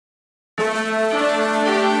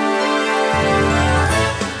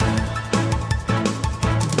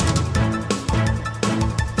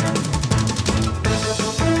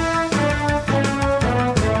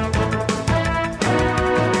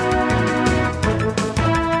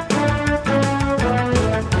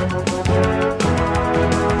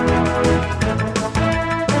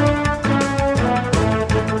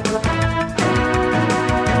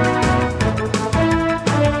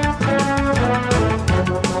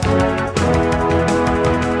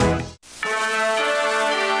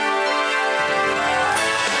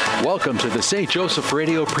to the St. Joseph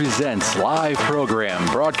Radio Presents live program,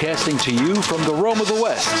 broadcasting to you from the Rome of the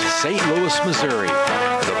West, St. Louis, Missouri.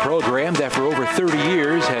 The program that for over 30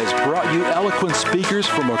 years has brought you eloquent speakers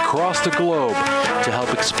from across the globe to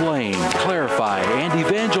help explain, clarify, and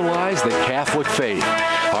evangelize the Catholic faith.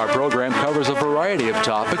 Our program covers a variety of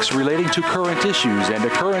topics relating to current issues and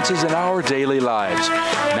occurrences in our daily lives.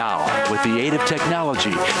 Now, with the aid of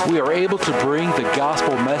technology, we are able to bring the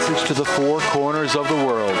gospel message to the four corners of the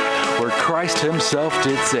world, where Christ himself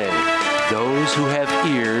did say, "Those who have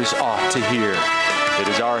ears ought to hear." It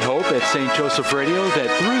is our hope at St. Joseph Radio that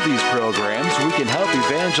through these programs we can help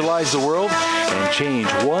evangelize the world and change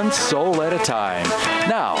one soul at a time.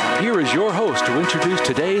 Now, here is your host to introduce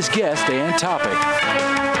today's guest and topic.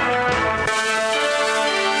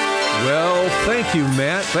 Well, thank you,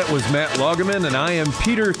 Matt. That was Matt Laugerman, and I am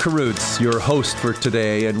Peter Karutz, your host for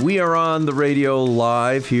today. And we are on the radio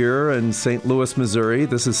live here in St. Louis, Missouri.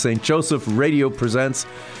 This is St. Joseph Radio Presents,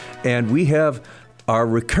 and we have our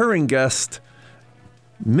recurring guest,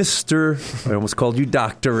 Mr. I almost called you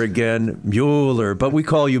Doctor again, Mueller, but we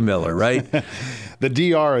call you Miller, right? The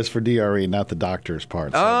DR is for DRE, not the doctor's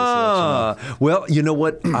part. So well, you know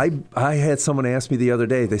what? I had someone ask me the other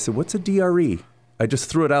day. They said, "What's a DRE?" I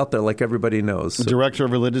just threw it out there like everybody knows. So. Director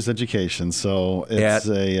of Religious Education. So it's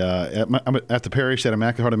I'm at the parish at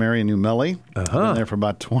Immaculate Heart of Mary in New Melly. I've been there for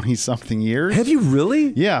about 20-something years. Have you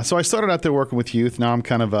really? Yeah. So I started out there working with youth. Now I'm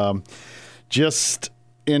kind of just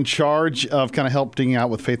in charge of kind of helping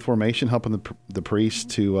out with faith formation, helping the priests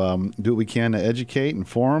to do what we can to educate,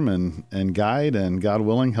 inform, and guide, and God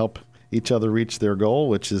willing, help each other reach their goal,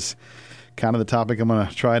 which is kind of the topic I'm going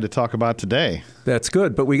to try to talk about today. That's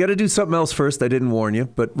good, but we got to do something else first. I didn't warn you,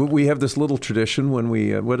 but we have this little tradition when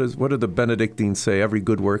we, what do the Benedictines say? Every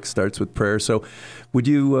good work starts with prayer. So would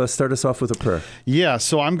you start us off with a prayer? Yeah,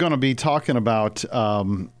 so I'm going to be talking about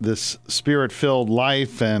this spirit-filled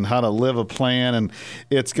life and how to live a plan, and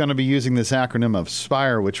it's going to be using this acronym of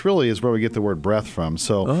SPIRE, which really is where we get the word breath from.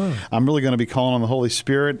 So I'm really going to be calling on the Holy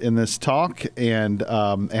Spirit in this talk and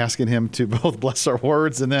asking him to both bless our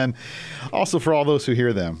words and then also for all those who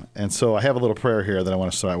hear them. And so I have a little prayer here that I want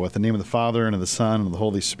to start with. In the name of the Father, and of the Son, and of the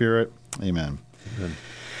Holy Spirit. Amen. Amen.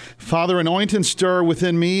 Father, anoint and stir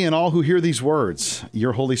within me and all who hear these words,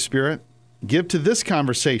 your Holy Spirit. Give to this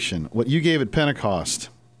conversation what you gave at Pentecost,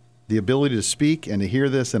 the ability to speak and to hear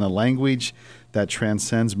this in a language that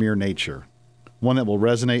transcends mere nature, one that will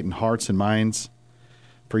resonate in hearts and minds.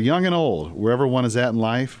 For young and old, wherever one is at in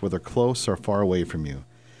life, whether close or far away from you,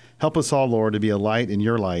 help us all, Lord, to be a light in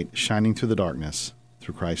your light, shining through the darkness,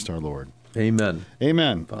 through Christ our Lord. Amen.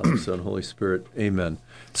 Amen. Father, Son, Holy Spirit. Amen.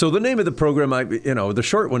 So the name of the program, the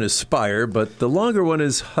short one is SPIRE, but the longer one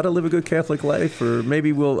is How to Live a Good Catholic Life, or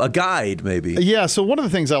maybe a guide, maybe. Yeah, so one of the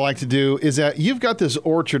things I like to do is that you've got this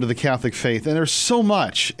orchard of the Catholic faith, and there's so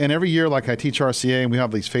much. And every year, like I teach RCA, and we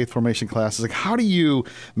have these faith formation classes, like how do you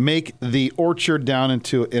make the orchard down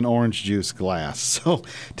into an orange juice glass? So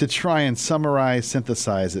to try and summarize,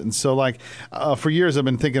 synthesize it. And so for years, I've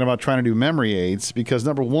been thinking about trying to do memory aids because,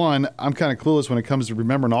 number one, I'm kind of clueless when it comes to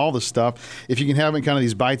remembering all this stuff. If you can have it in kind of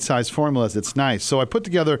these bite-sized formulas, it's nice. So I put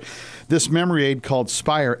together this memory aid called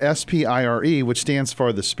SPIRE, S-P-I-R-E, which stands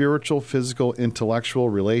for the Spiritual, Physical, Intellectual,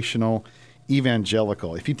 Relational,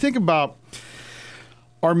 Evangelical. If you think about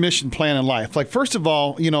our mission plan in life, first of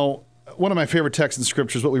all, one of my favorite texts in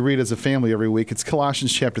Scripture is what we read as a family every week. It's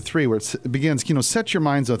Colossians chapter 3, where it begins, set your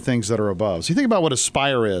minds on things that are above. So you think about what a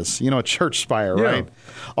spire is, a church spire, right?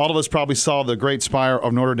 All of us probably saw the great spire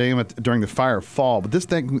of Notre Dame during the fire fall, but this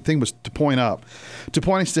thing was to point up, to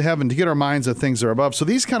point us to heaven, to get our minds on things that are above. So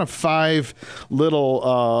these kind of 5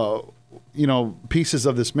 little pieces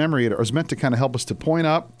of this memory are meant to kind of help us to point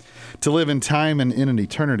up, to live in time and in an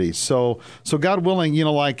eternity. So God willing,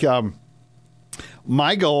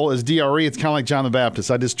 my goal is DRE. It's kind of like John the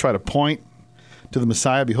Baptist. I just try to point to the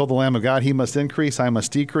Messiah. Behold the Lamb of God. He must increase. I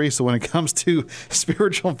must decrease. So when it comes to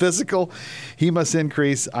spiritual and physical, he must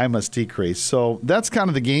increase. I must decrease. So that's kind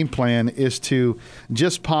of the game plan, is to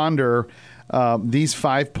just ponder these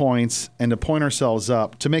 5 points and to point ourselves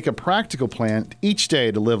up, to make a practical plan each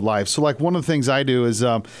day to live life. So one of the things I do is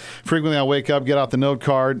frequently I wake up, get out the note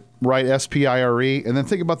card, write SPIRE, and then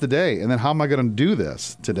think about the day. And then how am I going to do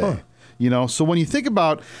this today? So when you think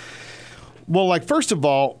about, first of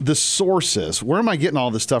all, the sources, where am I getting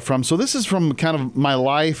all this stuff from? So this is from kind of my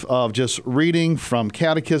life of just reading from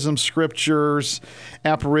catechism, scriptures,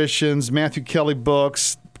 apparitions, Matthew Kelly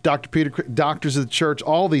books, Dr. Peter, doctors of the church,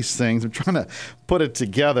 all these things. I'm trying to put it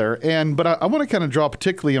together. But I want to kind of draw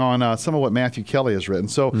particularly on some of what Matthew Kelly has written.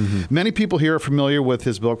 So many people here are familiar with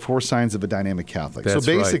his book, 4 Signs of a Dynamic Catholic. That's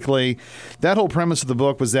so basically, that whole premise of the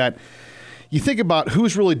book was that you think about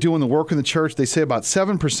who's really doing the work in the church. They say about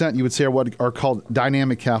 7%, you would say, are what are called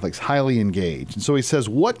dynamic Catholics, highly engaged. And so he says,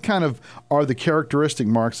 what kind of are the characteristic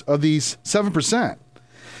marks of these 7%?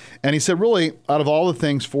 And he said, really, out of all the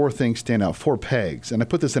things, 4 things stand out, 4 pegs. And I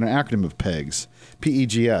put this in an acronym of PEGS,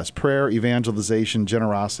 P-E-G-S, prayer, evangelization,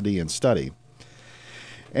 generosity, and study.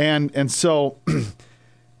 And so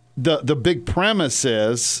the big premise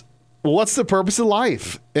is, well, what's the purpose of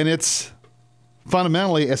life? And it's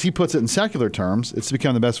fundamentally, as he puts it in secular terms, it's to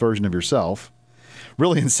become the best version of yourself.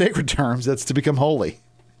 Really, in sacred terms, that's to become holy,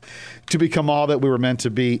 to become all that we were meant to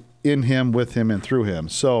be in him, with him, and through him.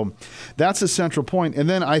 So that's the central point. And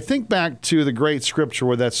then I think back to the great scripture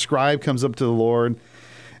where that scribe comes up to the Lord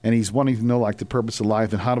and he's wanting to know like the purpose of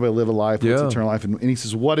life and how do I live a life, what's eternal life? And he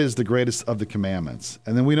says, what is the greatest of the commandments?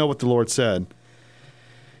 And then we know what the Lord said.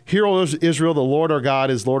 Hear, O Israel, the Lord our God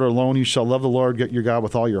is Lord alone. You shall love the Lord your God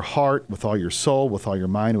with all your heart, with all your soul, with all your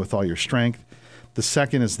mind, and with all your strength. The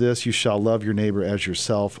second is this, you shall love your neighbor as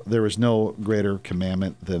yourself. There is no greater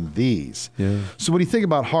commandment than these. Yeah. So when you think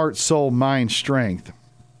about heart, soul, mind, strength,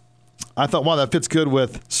 I thought, wow, that fits good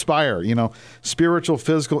with SPIRE, spiritual,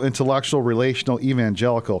 physical, intellectual, relational,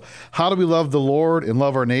 evangelical. How do we love the Lord and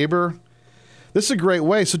love our neighbor? This is a great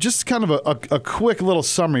way. So just kind of a quick little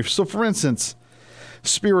summary. So for instance,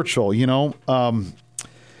 spiritual,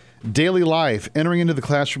 daily life, entering into the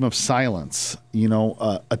classroom of silence,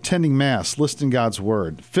 attending Mass, listening to God's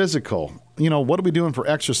Word. Physical, what are we doing for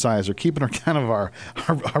exercise or keeping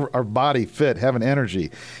our body fit, having energy.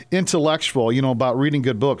 Intellectual, about reading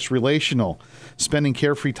good books. Relational, spending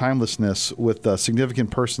carefree timelessness with significant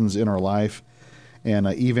persons in our life. And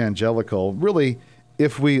evangelical, really,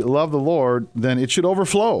 if we love the Lord, then it should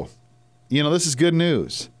overflow. This is good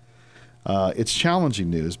news. It's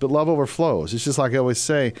challenging news, but love overflows. It's just like I always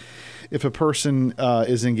say, if a person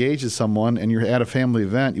is engaged with someone and you're at a family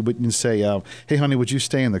event, you wouldn't say, hey, honey, would you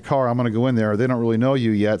stay in the car? I'm going to go in there. They don't really know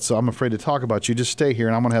you yet, so I'm afraid to talk about you. Just stay here,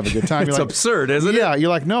 and I'm going to have a good time. It's absurd, isn't it? Yeah, you're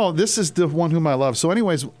like, no, this is the one whom I love. So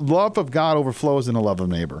anyways, love of God overflows in the love of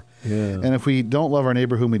neighbor. Yeah. And if we don't love our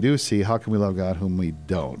neighbor whom we do see, how can we love God whom we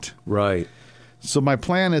don't? Right. So my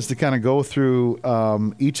plan is to kind of go through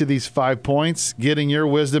each of these 5 points, getting your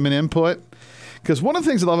wisdom and input. Because one of the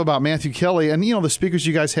things I love about Matthew Kelly and, the speakers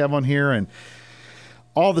you guys have on here and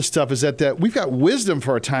all this stuff is that we've got wisdom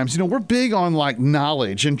for our times. We're big on like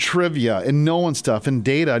knowledge and trivia and knowing stuff and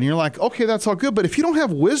data. And you're like, okay, that's all good. But if you don't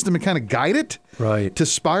have wisdom to kind of guide it, right, to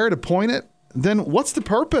spire, to point it, then what's the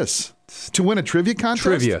purpose? To win a trivia contest?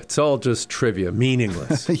 Trivia. It's all just trivia,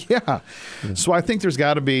 meaningless. Yeah. So I think there's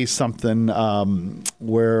got to be something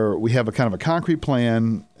where we have a kind of a concrete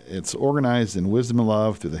plan. It's organized in wisdom and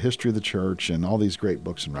love through the history of the church and all these great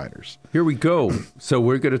books and writers. Here we go. So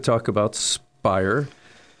we're going to talk about SPIRE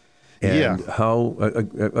and how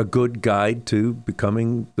a good guide to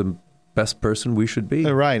becoming the best person we should be.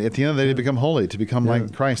 Right. At the end of the day, to become holy, to become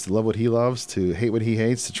like Christ, to love what he loves, to hate what he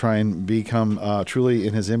hates, to try and become truly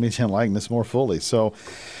in his image and likeness more fully. So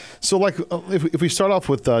like if we start off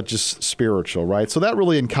with just spiritual, right? So that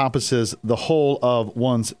really encompasses the whole of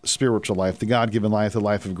one's spiritual life, the God-given life, the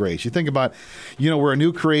life of grace. You think about, we're a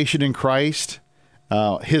new creation in Christ.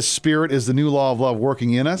 His Spirit is the new law of love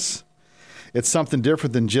working in us. It's something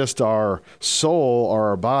different than just our soul or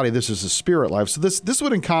our body. This is a spirit life. So this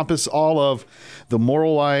would encompass all of the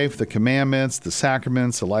moral life, the commandments, the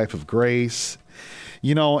sacraments, the life of grace.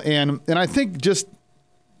 And I think just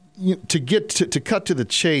to get to cut to the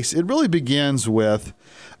chase, it really begins with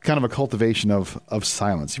kind of a cultivation of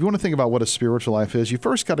silence. If you want to think about what a spiritual life is, you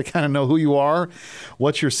first got to kind of know who you are,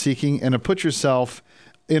 what you're seeking, and to put yourself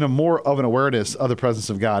in a more of an awareness of the presence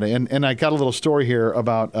of God. And I got a little story here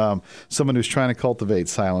about someone who's trying to cultivate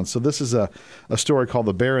silence. So this is a story called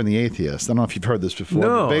The Bear and the Atheist. I don't know if you've heard this before.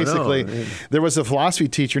 No, but basically, there was a philosophy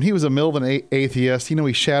teacher, and he was a militant atheist.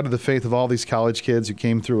 He shattered the faith of all these college kids who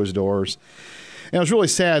came through his doors. And it was really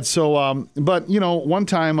sad. So, but, one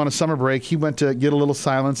time on a summer break, he went to get a little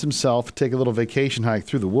silence himself, take a little vacation hike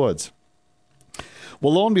through the woods.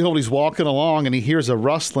 Well, lo and behold, he's walking along and he hears a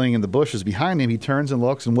rustling in the bushes behind him. He turns and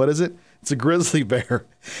looks, and what is it? It's a grizzly bear,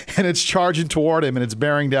 and it's charging toward him, and it's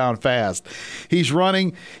bearing down fast. He's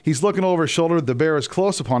running. He's looking over his shoulder. The bear is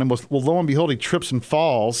close upon him. Well, lo and behold, he trips and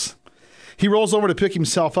falls. He rolls over to pick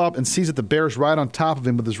himself up and sees that the bear's right on top of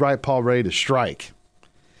him with his right paw ready to strike.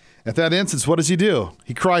 At that instant, what does he do?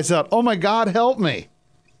 He cries out, "Oh my God, help me!"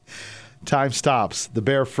 Time stops. The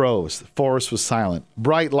bear froze. The forest was silent.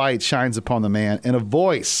 Bright light shines upon the man, and a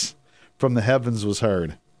voice from the heavens was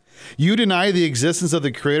heard. You deny the existence of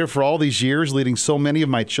the Creator for all these years, leading so many of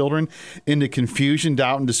my children into confusion,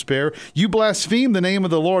 doubt, and despair. You blaspheme the name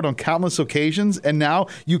of the Lord on countless occasions, and now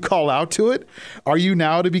you call out to it. Are you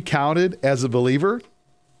now to be counted as a believer?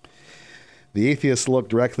 The atheist looked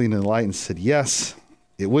directly into the light and said, yes,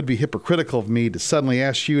 it would be hypocritical of me to suddenly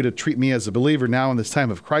ask you to treat me as a believer now in this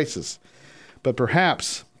time of crisis. But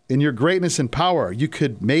perhaps in your greatness and power, you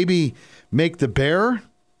could maybe make the bear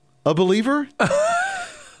a believer?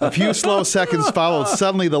 A few slow seconds followed.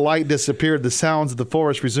 Suddenly the light disappeared. The sounds of the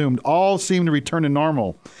forest resumed. All seemed to return to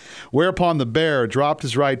normal. Whereupon the bear dropped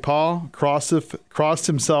his right paw, crossed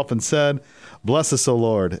himself, and said, bless us, O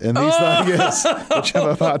Lord, and these thy gifts, which I'm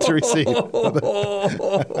about to receive. That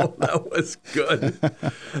was good.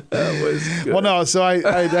 That was good. Well, no, so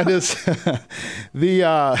I that is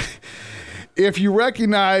if you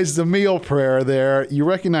recognize the meal prayer there, you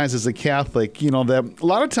recognize as a Catholic, that a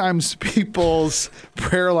lot of times people's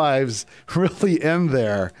prayer lives really end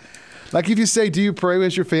there. Like if you say, do you pray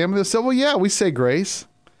with your family? They'll say, well, yeah, we say grace.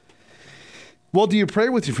 Well, do you pray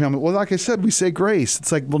with your family? Well, like I said, we say grace.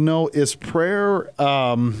 It's like, well, no, is prayer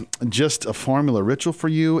just a formula ritual for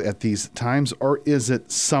you at these times, or is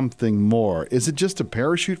it something more? Is it just a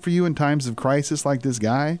parachute for you in times of crisis like this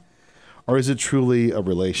guy? Or is it truly a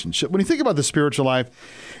relationship? When you think about the spiritual life,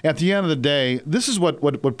 at the end of the day, this is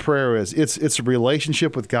what prayer is. It's a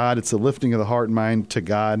relationship with God. It's a lifting of the heart and mind to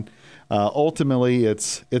God. Ultimately,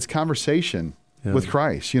 it's conversation with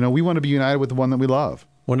Christ. We want to be united with the one that we love.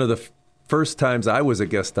 One of the first times I was a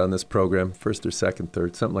guest on this program, first or second,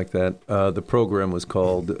 third, something like that, the program was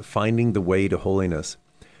called Finding the Way to Holiness.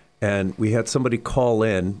 And we had somebody call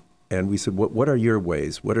in, and we said, what are your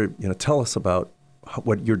ways? Tell us about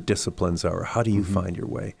what your disciplines are. How do you find your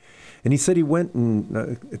way? And he said he went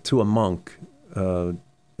to a monk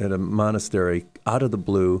at a monastery out of the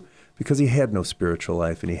blue because he had no spiritual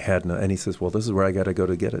life, and he says, well, this is where I got to go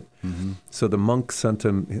to get it. Mm-hmm. So the monk sent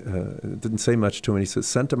him, didn't say much to him, and he says,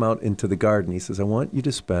 sent him out into the garden. He says, I want you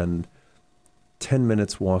to spend 10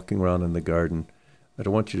 minutes walking around in the garden. I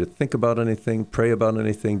don't want you to think about anything, pray about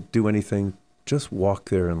anything, do anything. Just walk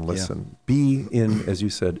there and listen. Yeah. Be in, as you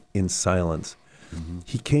said, in silence. Mm-hmm.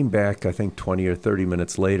 He came back, I think, 20 or 30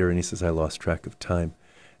 minutes later, and he says, I lost track of time.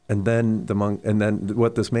 And then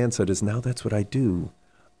what this man said is, now that's what I do.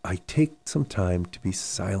 I take some time to be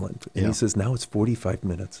silent. And he says, now it's 45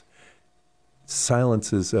 minutes.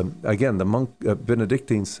 Silence is, again, the monk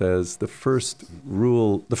Benedictine says the first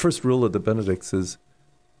rule of the Benedicts is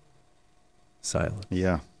silence.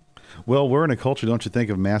 Yeah. Well, we're in a culture, don't you think,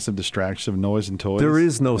 of massive distraction, of noise and toys? There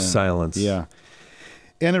is no silence. Yeah.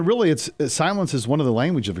 And silence is one of the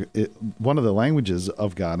languages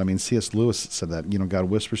of God. I mean, C.S. Lewis said that,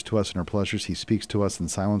 God whispers to us in our pleasures, he speaks to us in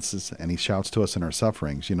silences, and he shouts to us in our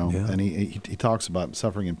sufferings, and he talks about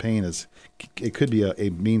suffering and pain as it could be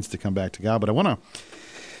a means to come back to God. But I want to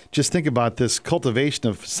just think about this cultivation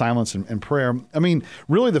of silence and prayer. I mean,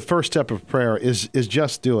 really the first step of prayer is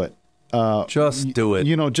just do it. Just do it.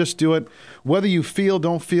 Just do it. Whether you feel,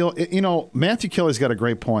 don't feel. Matthew Kelly's got a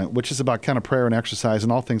great point, which is about kind of prayer and exercise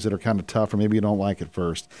and all things that are kind of tough or maybe you don't like at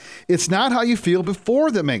first. It's not how you feel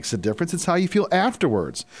before that makes a difference. It's how you feel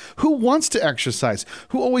afterwards. Who wants to exercise?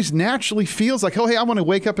 Who always naturally feels like, oh, hey, I want to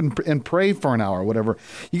wake up and pray for an hour or whatever.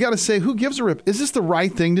 You got to say, who gives a rip? Is this the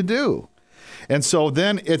right thing to do? And so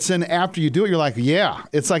then it's in after you do it, you're like, yeah.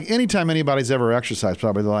 It's like anytime anybody's ever exercised,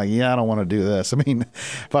 probably they're like, yeah, I don't want to do this. I mean,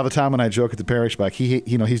 Father Tom and I joke at the parish bike.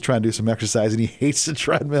 He's trying to do some exercise and he hates the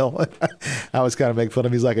treadmill. I always kind of make fun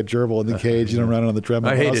of him. He's like a gerbil in the cage, running on the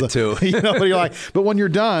treadmill. I hate it too. But you're like, but when you're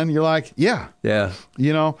done, you're like, yeah.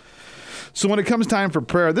 So when it comes time for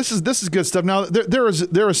prayer, this is good stuff. Now there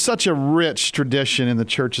is such a rich tradition in the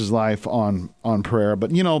church's life on prayer.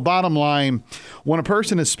 But bottom line, when a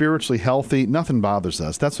person is spiritually healthy, nothing bothers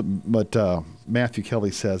us. That's what Matthew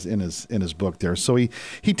Kelly says in his book there. So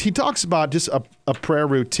he talks about just a prayer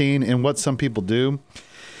routine and what some people do.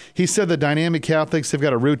 He said that dynamic Catholics, they've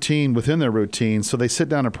got a routine within their routine. So they sit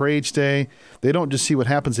down and pray each day. They don't just see what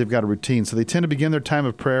happens. They've got a routine. So they tend to begin their time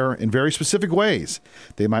of prayer in very specific ways.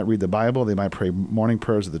 They might read the Bible. They might pray morning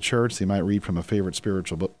prayers of the church. They might read from a favorite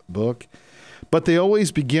spiritual book. But they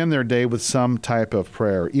always begin their day with some type of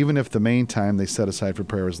prayer, even if the main time they set aside for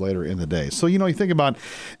prayer is later in the day. So, you think about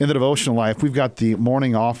in the devotional life, we've got the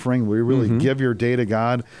morning offering where you really give your day to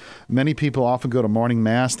God. Many people often go to morning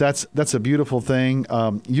mass. That's a beautiful thing.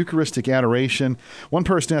 Eucharistic adoration. One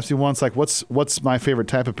person asked me once, like, what's my favorite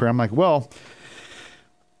type of prayer? I'm like, well,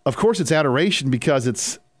 of course it's adoration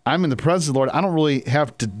because I'm in the presence of the Lord. I don't really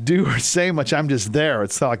have to do or say much. I'm just there.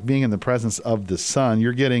 It's like being in the presence of the Son.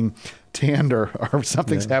 You're getting tanned or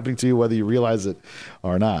something's happening to you, whether you realize it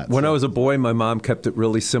or not. When I was a boy, my mom kept it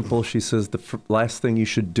really simple. She says the last thing you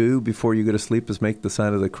should do before you go to sleep is make the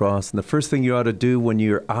sign of the cross. And the first thing you ought to do when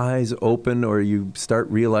your eyes open or you start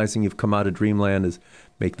realizing you've come out of dreamland is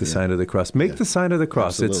make the sign of the cross. Make the sign of the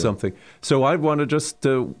cross. Absolutely. It's something. So I want to just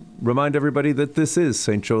remind everybody that this is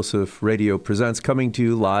St. Joseph Radio Presents, coming to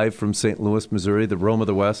you live from St. Louis, Missouri, the Rome of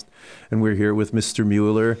the West. And we're here with Mr.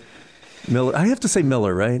 Mueller. Miller. I have to say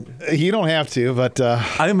Miller, right? You don't have to, but...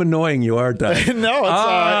 I'm annoying you, aren't I? No, it's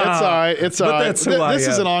all right. It's all right. This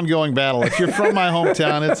is an ongoing battle. If you're from my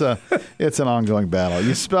hometown, it's an ongoing battle.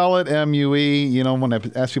 You spell it M-U-E. You know, when I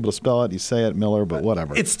ask people to spell it, you say it Miller, but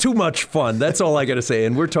whatever. It's too much fun. That's all I got to say.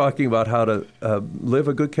 And we're talking about how to live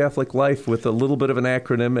a good Catholic life with a little bit of an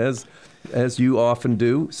acronym, as you often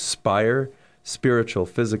do. SPIRE, spiritual,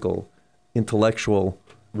 physical, intellectual,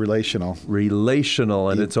 relational,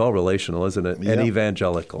 and it's all relational, isn't it? Yep. And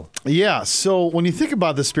evangelical. Yeah. So when you think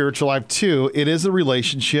about the spiritual life too, it is a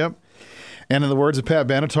relationship. And in the words of Pat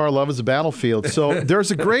Benatar, love is a battlefield. So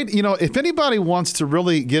there's a great, if anybody wants to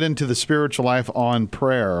really get into the spiritual life on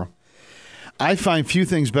prayer, I find few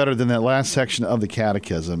things better than that last section of the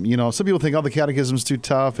catechism. Some people think, the catechism's too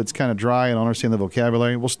tough. It's kind of dry. I don't understand the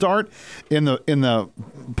vocabulary. We'll start in the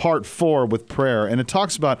part 4 with prayer, and it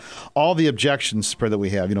talks about all the objections to prayer that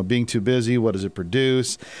we have. Being too busy. What does it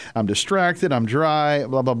produce? I'm distracted. I'm dry.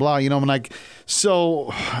 Blah blah blah.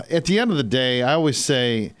 So at the end of the day, I always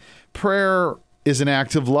say prayer is an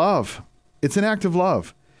act of love. It's an act of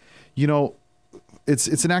love.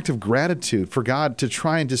 It's an act of gratitude for God to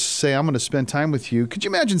try and just say, I'm going to spend time with you. Could you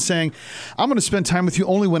imagine saying, I'm going to spend time with you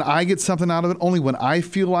only when I get something out of it, only when I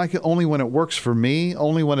feel like it, only when it works for me,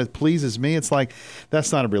 only when it pleases me? It's like,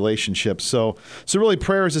 that's not a relationship. So really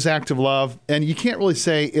prayer is this act of love. And you can't really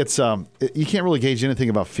say you can't really gauge anything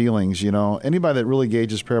about feelings. Anybody that really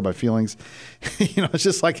gauges prayer by feelings, it's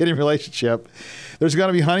just like any relationship. There's going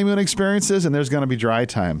to be honeymoon experiences and there's going to be dry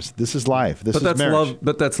times. This is life. This is marriage. Love,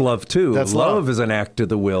 but that's love too. That's love is an act of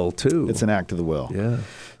the will too. It's an act of the will. Yeah.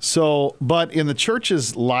 So, but in the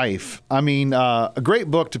church's life, a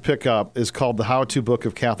great book to pick up is called The How-To Book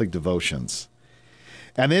of Catholic Devotions.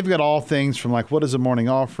 And they've got all things from what is a morning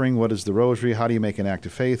offering? What is the rosary? How do you make an act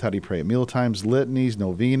of faith? How do you pray at mealtimes? Litanies,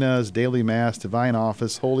 novenas, daily mass, divine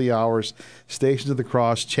office, holy hours, stations of the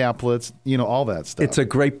cross, chaplets, all that stuff. It's a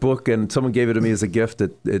great book, and someone gave it to me as a gift.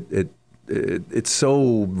 It's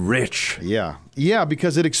so rich. Yeah. Yeah,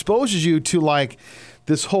 because it exposes you to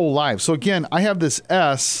this whole life. So again, I have this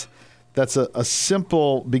S that's a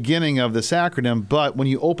simple beginning of this acronym, but when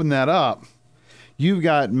you open that up, you've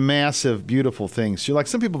got massive, beautiful things.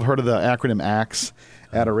 Some people have heard of the acronym ACTS,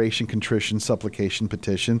 Adoration, Contrition, Supplication,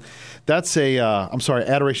 Petition. That's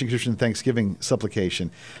Adoration, Contrition, Thanksgiving,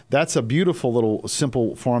 Supplication. That's a beautiful little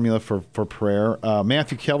simple formula for prayer.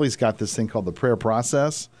 Matthew Kelly's got this thing called the prayer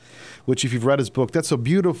process, which if you've read his book, that's a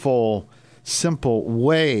beautiful, simple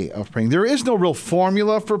way of praying. There is no real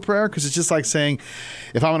formula for prayer because it's just like saying,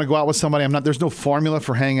 if I want to go out with somebody, there's no formula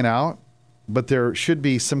for hanging out, but there should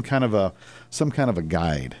be some kind of a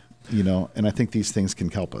guide, and I think these things can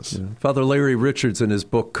help us. Yeah. Father Larry Richards, in his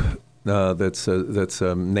book that's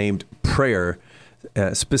named Prayer,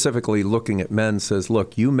 specifically looking at men, says,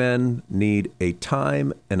 look, you men need a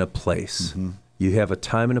time and a place. Mm-hmm. You have a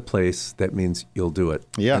time and a place, that means you'll do it.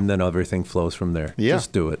 Yeah. And then everything flows from there. Yeah.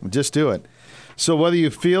 Just do it. Just do it. So whether you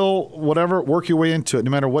feel whatever, work your way into it. No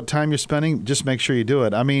matter what time you're spending, just make sure you do it.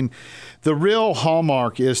 The real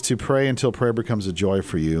hallmark is to pray until prayer becomes a joy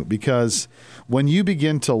for you. Because when you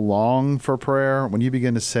begin to long for prayer, when you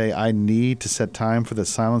begin to say, I need to set time for the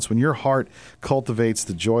silence, when your heart cultivates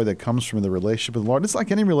the joy that comes from the relationship with the Lord, it's like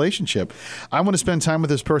any relationship. I want to spend time with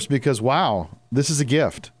this person because, wow, this is a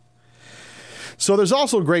gift. So there's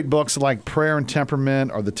also great books like Prayer and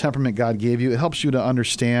Temperament or The Temperament God Gave You. It helps you to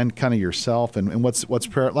understand kind of yourself and what's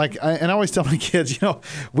prayer. And I always tell my kids,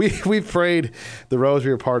 we've prayed the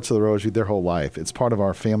rosary or parts of the rosary their whole life. It's part of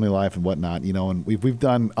our family life and whatnot, and we've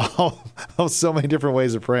done so many different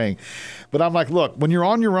ways of praying. But I'm like, look, when you're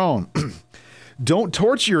on your own, don't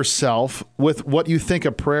torture yourself with what you think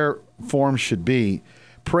a prayer form should be.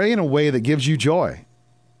 Pray in a way that gives you joy.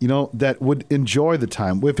 That would enjoy the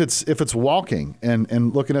time. If it's walking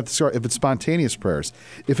and looking at the star, if it's spontaneous prayers,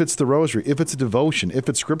 if it's the rosary, if it's a devotion, if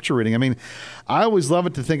it's scripture reading. I always love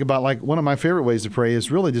it to think about, one of my favorite ways to pray is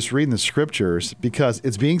really just reading the scriptures because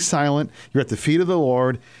it's being silent. You're at the feet of the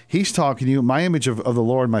Lord. He's talking to you. My image of the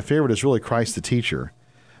Lord, my favorite, is really Christ the teacher.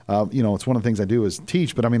 It's one of the things I do is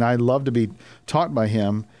teach, but I love to be taught by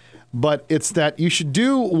him. but it's that you should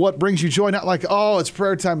do what brings you joy, not like, oh, it's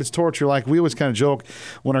prayer time, it's torture. Like we always kind of joke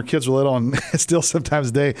when our kids were little, and still sometimes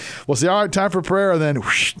today, we'll say, all right, time for prayer, and then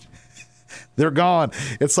whoosh, they're gone.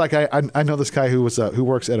 It's like I know this guy who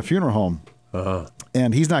works at a funeral home.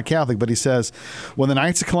 And he's not Catholic, but he says, when the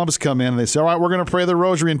Knights of Columbus come in and they say, all right, we're going to pray the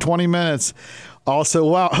rosary in 20 minutes. Also,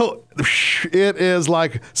 wow, it is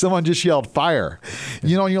like someone just yelled fire.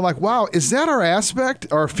 You know, and you're like, wow, is that our aspect,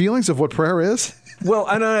 our feelings of what prayer is? Well,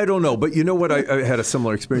 and I don't know, but you know what? I had a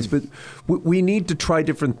similar experience. But we need to try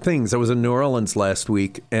different things. I was in New Orleans last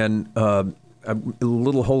week, and a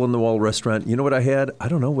little hole-in-the-wall restaurant. You know what I had? I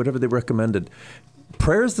don't know, whatever they recommended.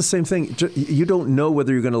 Prayer is the same thing. You don't know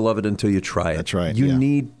whether you're going to love it until you try it. That's right. You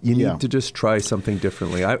need to just try something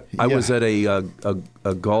differently. I was at a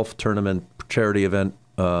golf tournament charity event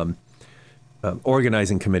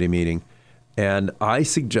organizing committee meeting, and I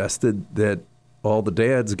suggested that all the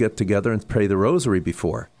dads get together and pray the rosary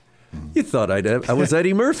before. You thought I was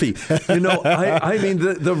Eddie Murphy. You know, I mean,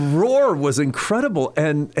 the roar was incredible,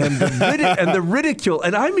 and the ridicule,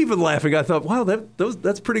 and I'm even laughing. I thought, wow,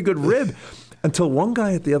 that's pretty good rib. Until one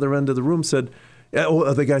guy at the other end of the room said,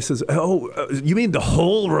 the guy says, you mean the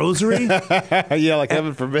whole rosary? Yeah, like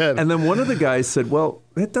heaven forbid. And then one of the guys said, well,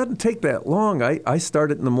 it doesn't take that long. I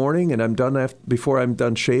start it in the morning and I'm done before I'm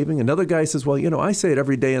done shaving. Another guy says, well, you know, I say it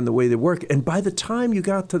every day in the way they work. And by the time you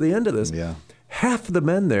got to the end of this, half the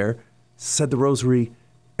men there said the rosary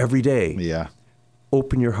every day. Yeah.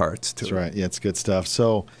 Open your hearts to it. That's right. Yeah, it's good stuff.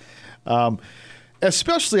 So,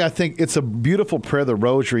 especially, I think it's a beautiful prayer the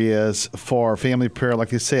rosary is for family prayer. Like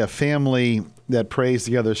they say, a family that prays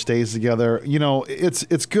together stays together. You know, it's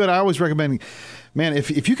good. I always recommend, man,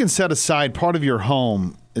 if you can set aside part of your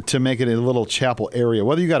home to make it a little chapel area,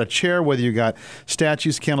 whether you got a chair, whether you got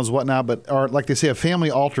statues, candles, whatnot, or like they say, a family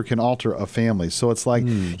altar can alter a family. So it's like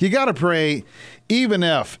you got to pray, even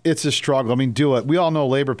if it's a struggle. I mean, do it. We all know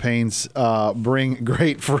labor pains bring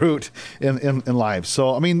great fruit in life.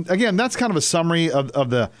 So I mean, again, that's kind of a summary of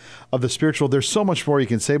the spiritual. There's so much more you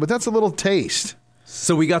can say, but that's a little taste.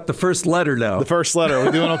 So we got the first letter now. The first letter. Are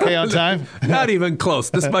we doing okay on time? Not even close.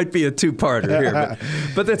 This might be a two-parter here,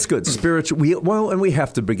 but that's good. Spiritual. And we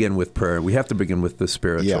have to begin with prayer. We have to begin with the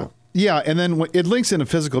spiritual. Yeah, and then it links into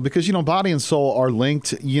physical because, you know, body and soul are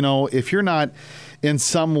linked. You know, if you're not in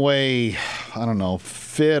some way, I don't know,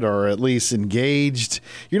 fit or at least engaged,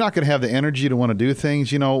 you're not going to have the energy to want to do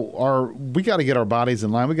things. You know, we got to get our bodies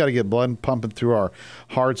in line. We got to get blood pumping through our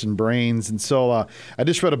hearts and brains. And so I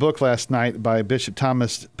just read a book last night by Bishop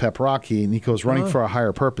Thomas Paprocki, and he goes Running for a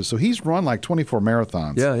Higher Purpose. So he's run like 24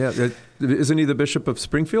 marathons. Yeah. Isn't he the Bishop of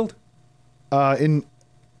Springfield?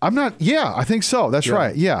 I think so. That's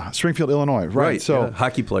right. Yeah, Springfield, Illinois. Right. So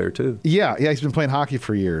hockey player too. Yeah. He's been playing hockey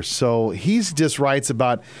for years. So he's just writes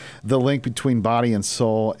about the link between body and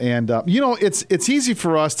soul. And you know, it's easy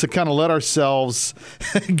for us to kind of let ourselves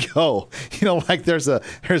go. You know, like there's a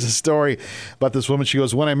story about this woman. She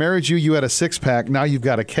goes, "When I married you, you had a 6-pack. Now you've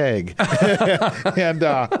got a keg." And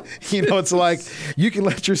you know, it's like you can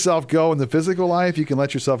let yourself go in the physical life. You can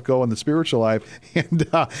let yourself go in the spiritual life. And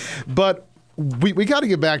but we got to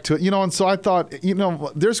get back to it, you know, and so I thought, you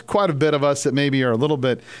know, there's quite a bit of us that maybe are a little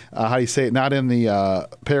bit, how do you say it, not in the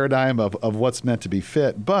paradigm of what's meant to be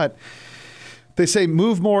fit, but they say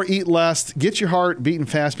move more, eat less, get your heart beating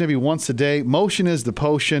fast, maybe once a day. Motion is the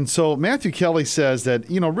potion. So Matthew Kelly says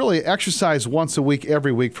that, you know, really exercise once a week,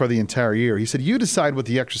 every week for the entire year. He said, you decide what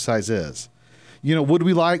the exercise is. You know, would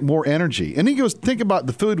we like more energy? And he goes, think about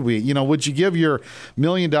the food we eat. You know, would you give your $1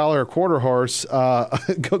 million quarter horse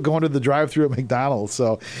going to the drive-thru at McDonald's?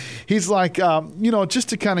 So he's like, you know, just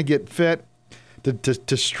to kind of get fit,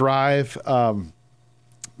 to strive,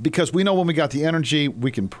 because we know when we got the energy, we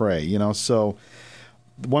can pray, you know. So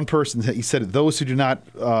one person, he said, those who do not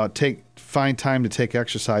find time to take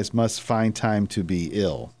exercise must find time to be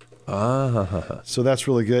ill. So that's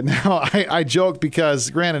really good. Now, I joke because,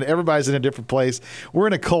 granted, everybody's in a different place. We're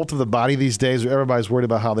in a cult of the body these days where everybody's worried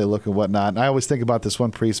about how they look and whatnot. And I always think about this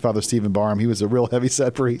one priest, Father Stephen Barham. He was a real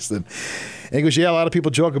heavy-set priest. And he goes, yeah, a lot of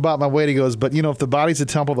people joke about my weight. He goes, but, you know, if the body's a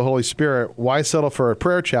temple of the Holy Spirit, why settle for a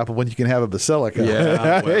prayer chapel when you can have a basilica?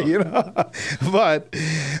 Yeah, well. You know? But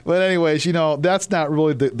anyways, you know, that's not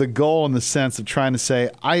really the goal in the sense of trying to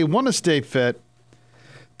say, I want to stay fit,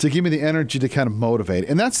 to give me the energy to kind of motivate.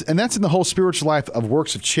 And that's in the whole spiritual life of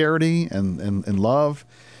works of charity and love.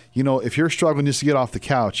 You know, if you're struggling just to get off the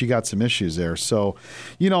couch, you got some issues there. So,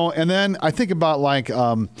 you know, and then I think about like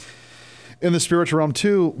In the spiritual realm,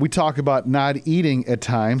 too, we talk about not eating at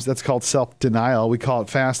times. That's called self-denial. We call it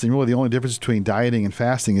fasting. Really, the only difference between dieting and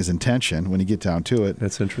fasting is intention when you get down to it.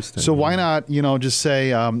 That's interesting. So why not, just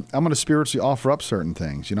say, I'm going to spiritually offer up certain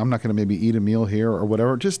things. I'm not going to maybe eat a meal here or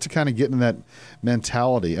whatever, just to kind of get in that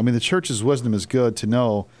mentality. I mean, the church's wisdom is good to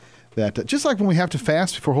know that just like when we have to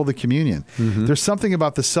fast before Holy Communion, there's something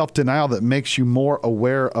about the self-denial that makes you more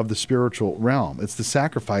aware of the spiritual realm. It's the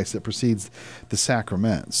sacrifice that precedes the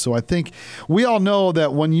sacrament. So I think we all know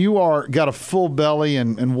that when you got a full belly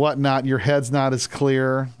and whatnot, your head's not as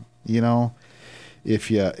clear, If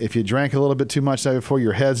you drank a little bit too much the day before,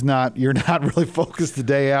 you're not really focused the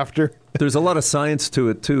day after. There's a lot of science to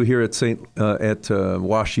it, too. Here at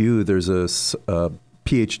Wash U, there's a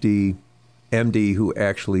PhD, MD who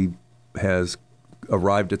actually has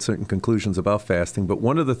arrived at certain conclusions about fasting. But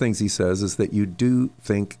one of the things he says is that you do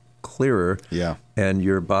think clearer and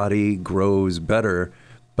your body grows better.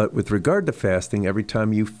 But with regard to fasting, every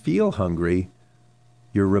time you feel hungry,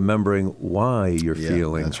 you're remembering why you're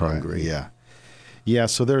feeling hungry. Right. Yeah,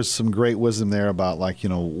 so there's some great wisdom there about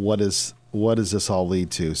what does this all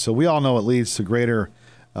lead to? So we all know it leads to greater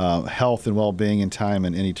health and well-being in time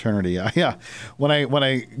and in eternity. When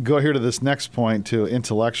I go here to this next point, to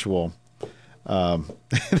intellectual,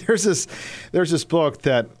 there's this book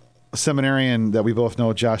that a seminarian that we both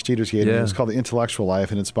know, Josh Dieters, gave me. It's called The Intellectual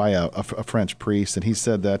Life, and it's by a French priest. And he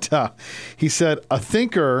said that a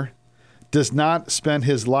thinker does not spend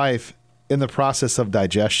his life in the process of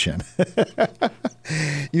digestion.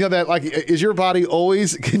 Is your body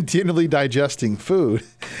always continually digesting food?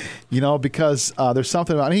 Because there's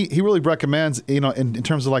something about it. He really recommends, in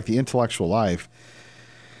terms of the intellectual life,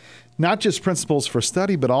 not just principles for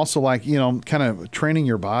study, but also kind of training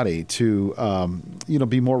your body to,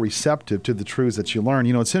 be more receptive to the truths that you learn.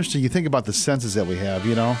 It's interesting. You think about the senses that we have,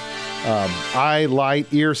 eye, light,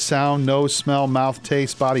 ear, sound, nose, smell, mouth,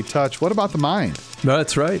 taste, body, touch. What about the mind? No,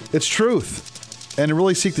 that's right. It's truth. And to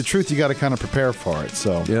really seek the truth, you got to kind of prepare for it.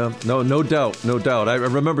 So no doubt. I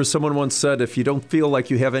remember someone once said, if you don't feel like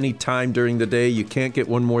you have any time during the day, you can't get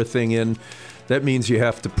one more thing in. That means you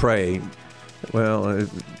have to pray. Well,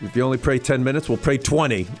 if you only pray 10 minutes, we'll pray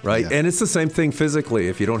 20, right? Yeah. And it's the same thing physically.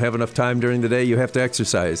 If you don't have enough time during the day, you have to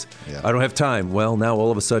exercise. Yeah. I don't have time. Well, now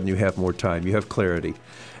all of a sudden you have more time. You have clarity.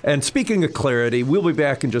 And speaking of clarity, we'll be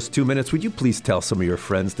back in just 2 minutes. Would you please tell some of your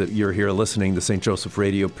friends that you're here listening to St. Joseph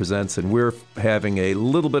Radio Presents, and we're having a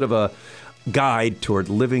little bit of a guide toward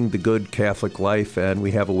living the good Catholic life, and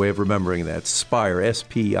we have a way of remembering that. SPIRE,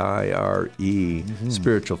 S-P-I-R-E,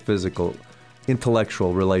 spiritual, physical,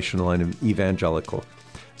 intellectual, relational, and evangelical.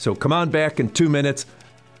 So come on back in 2 minutes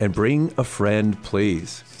and bring a friend,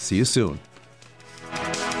 please. See you soon.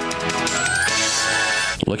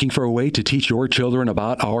 Looking for a way to teach your children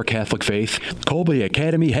about our Catholic faith? Colby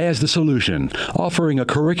Academy has the solution, offering a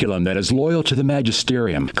curriculum that is loyal to the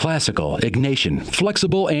magisterium, classical, Ignatian,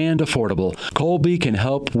 flexible, and affordable. Colby can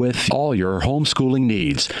help with all your homeschooling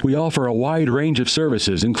needs. We offer a wide range of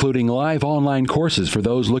services, including live online courses for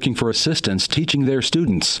those looking for assistance teaching their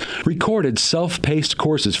students, recorded self-paced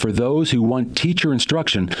courses for those who want teacher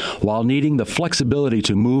instruction while needing the flexibility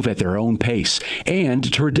to move at their own pace,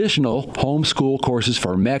 and traditional homeschool courses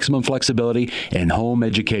for maximum flexibility in home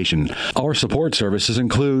education. Our support services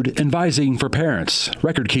include advising for parents,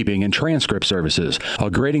 record keeping and transcript services,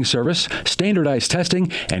 a grading service, standardized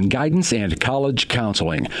testing, and guidance and college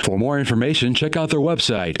counseling. For more information, check out their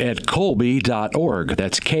website at kolbe.org.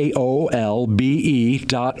 That's KOLBE.org.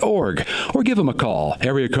 Or give them a call,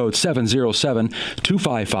 area code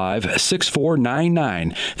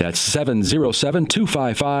 707-255-6499. That's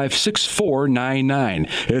 707-255-6499.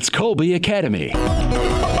 It's Colby Academy.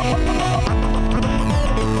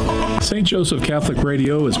 St. Joseph Catholic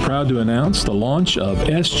Radio is proud to announce the launch of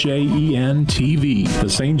SJEN TV, the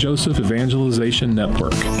St. Joseph Evangelization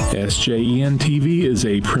Network. SJEN TV is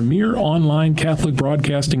a premier online Catholic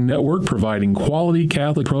broadcasting network providing quality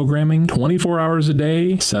Catholic programming 24 hours a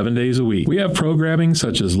day, 7 days a week. We have programming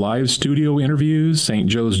such as live studio interviews, St.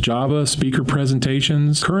 Joe's Java speaker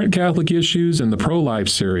presentations, current Catholic issues, and the Pro-Life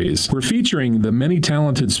series. We're featuring the many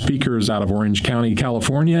talented speakers out of Orange County,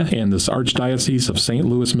 California, and this Archdiocese of St.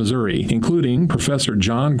 Louis, Missouri, including Professor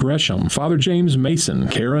John Gresham, Father James Mason,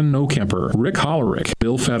 Karen Nokemper, Rick Hollerick,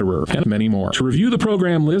 Bill Federer, and many more. To review the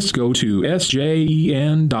program list, go to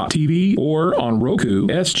sjen.tv or on Roku,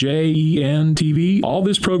 SJEN TV. All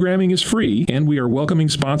this programming is free, and we are welcoming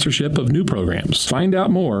sponsorship of new programs. Find out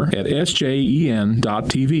more at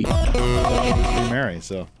sjen.tv. Mary,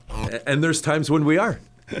 so. And there's times when we are.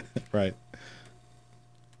 Right.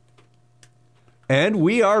 And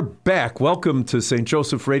we are back. Welcome to St.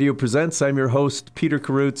 Joseph Radio Presents. I'm your host, Peter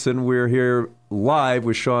Karutz, and we're here live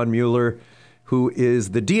with Shawn Mueller, who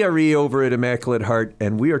is the DRE over at Immaculate Heart,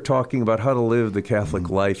 and we are talking about how to live the Catholic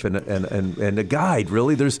life and a guide,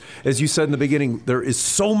 really. There's, as you said in the beginning, there is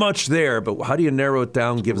so much there, but how do you narrow it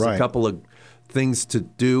down? Give us a couple of things to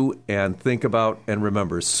do and think about and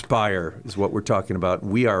remember. Aspire is what we're talking about.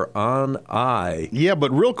 We are on I. Yeah, but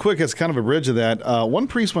real quick, as kind of a bridge of that, one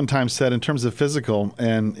priest one time said, in terms of physical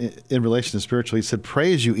and in relation to spiritual, he said,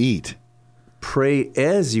 pray as you eat. Pray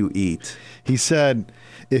as you eat. He said,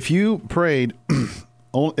 if you prayed,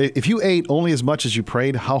 if you ate only as much as you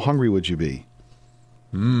prayed, how hungry would you be?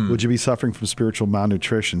 Would you be suffering from spiritual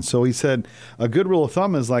malnutrition? So he said, a good rule of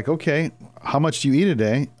thumb is like, okay, how much do you eat a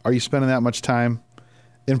day? Are you spending that much time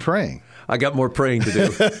in praying? I got more praying to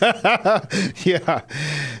do. Yeah.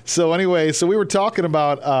 So anyway, we were talking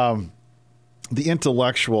about the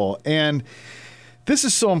intellectual, and this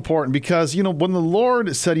is so important because, you know, when the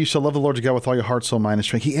Lord said you shall love the Lord your God with all your heart, soul, mind, and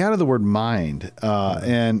strength, he added the word mind,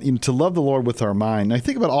 and you know, to love the Lord with our mind. And I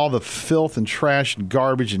think about all the filth and trash and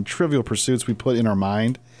garbage and trivial pursuits we put in our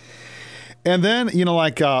mind. And then, you know,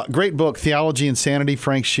 like great book, Theology and Sanity,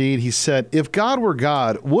 Frank Sheed, he said, if God were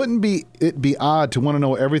God, wouldn't it be odd to want to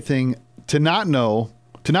know everything, to not want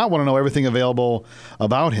to know everything available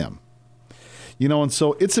about him? You know, and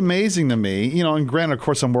so it's amazing to me, you know, and granted, of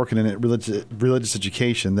course, I'm working in religious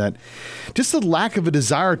education, that just the lack of a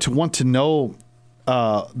desire to want to know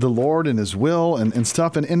the Lord and his will and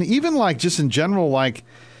stuff. And even like just in general, like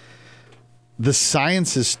the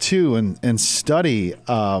sciences too and study.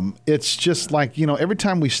 It's just like, you know, every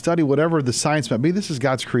time we study whatever the science might be, this is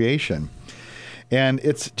God's creation. And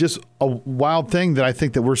it's just a wild thing that I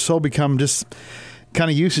think that we're so become just kind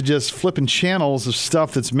of used to just flipping channels of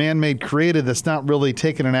stuff that's man-made, created, that's not really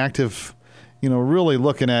taking an active, you know, really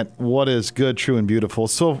looking at what is good, true, and beautiful.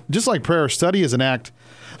 So just like prayer, study is an act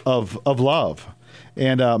of love.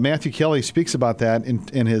 And Matthew Kelly speaks about that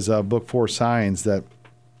in his book, 4 Signs, that,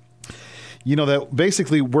 you know, that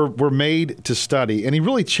basically we're made to study, and he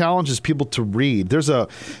really challenges people to read. There's a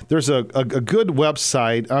good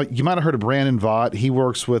website. You might have heard of Brandon Vaught. He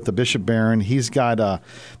works with the Bishop Barron. He's got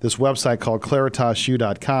this website called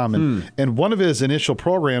claritasu.com, and one of his initial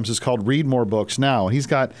programs is called Read More Books Now.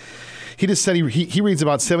 And he just said he reads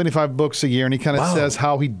about 75 books a year, and he kind of says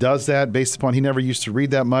how he does that based upon he never used to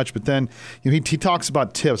read that much. But then, you know, he talks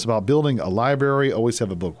about tips about building a library, always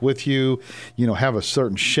have a book with you, you know, have a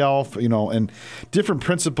certain shelf, you know, and different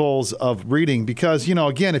principles of reading. Because, you know,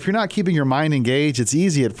 again, if you're not keeping your mind engaged, it's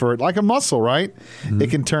easy for it, like a muscle, right? Mm-hmm.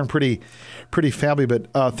 It can turn pretty flabby.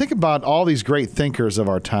 But think about all these great thinkers of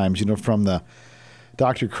our times, you know, from the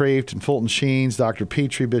Dr. Craft, Fulton Sheens, Dr.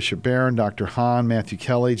 Petrie, Bishop Barron, Dr. Hahn, Matthew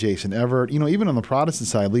Kelly, Jason Everett. You know, even on the Protestant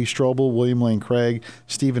side, Lee Strobel, William Lane Craig,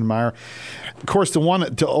 Stephen Meyer. Of course, the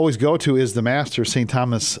one to always go to is the master, St.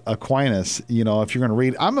 Thomas Aquinas. You know, if you're going to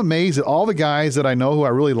read, I'm amazed at all the guys that I know who I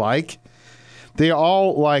really like. They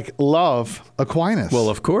all love Aquinas. Well,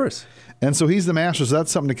 of course. And so he's the master. So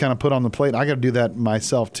that's something to kind of put on the plate. I got to do that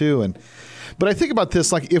myself too. But I think about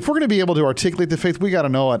this, like if we're going to be able to articulate the faith, we got to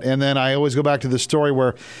know it. And then I always go back to the story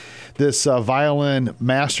where this violin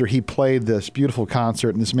master, he played this beautiful concert,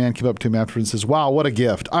 and this man came up to him afterwards and says, wow, what a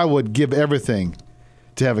gift. I would give everything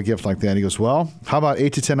to have a gift like that. And he goes, well, how about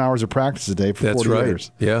 8 to 10 hours of practice a day for 40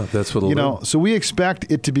 years? Yeah, that's what it'll do. So we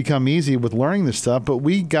expect it to become easy with learning this stuff, but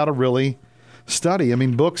we got to really study. I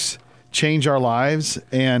mean, books change our lives,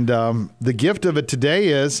 and the gift of it today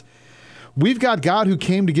is we've got God who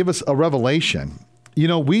came to give us a revelation. You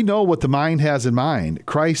know, we know what the mind has in mind.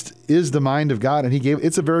 Christ is the mind of God, and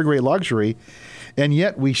it's a very great luxury, and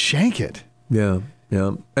yet we shank it. Yeah.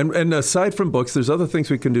 Yeah, and aside from books, there's other things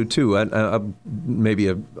we can do too. Maybe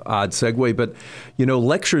an odd segue, but you know,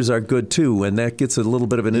 lectures are good too, and that gets a little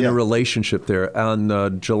bit of an interrelationship there.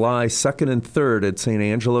 On July 2nd and 3rd at St.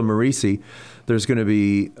 Angela Merici, there's going to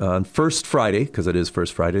be on First Friday, because it is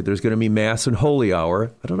First Friday, there's going to be Mass and Holy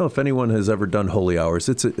Hour. I don't know if anyone has ever done Holy Hours.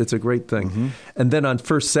 It's a great thing. Mm-hmm. And then on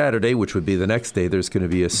First Saturday, which would be the next day, there's going to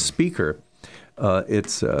be a speaker.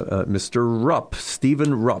 It's Mr. Rupp,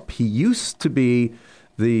 Stephen Rupp. He used to be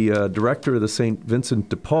the director of the St. Vincent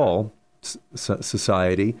de Paul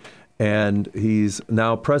Society, and he's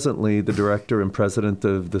now presently the director and president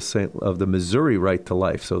of the Missouri Right to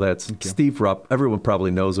Life. So that's Steve Rupp. Everyone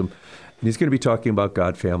probably knows him. And he's going to be talking about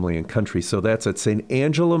God, family, and country. So that's at St.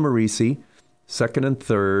 Angela Merici, 2nd and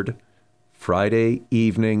 3rd, Friday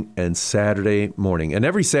evening and Saturday morning. And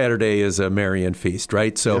every Saturday is a Marian feast,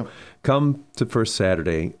 right? So come to First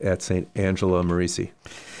Saturday at St. Angela Merici.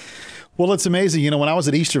 Well, it's amazing. When I was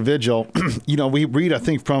at Easter Vigil, we read, I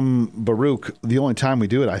think, from Baruch. The only time we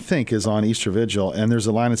do it, I think, is on Easter Vigil. And there's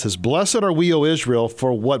a line that says, "Blessed are we, O Israel,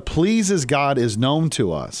 for what pleases God is known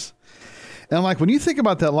to us." And when you think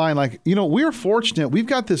about that line, we're fortunate. We've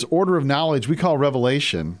got this order of knowledge we call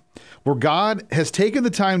revelation, where God has taken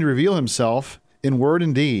the time to reveal himself in word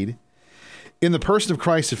and deed in the person of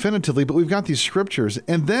Christ definitively, but we've got these scriptures.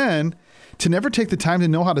 And then to never take the time to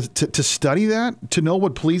know how to study that, to know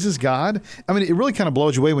what pleases God. I mean, it really kind of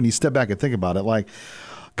blows you away when you step back and think about it.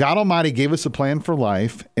 God Almighty gave us a plan for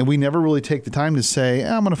life, and we never really take the time to say,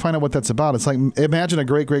 I'm going to find out what that's about. It's like, imagine a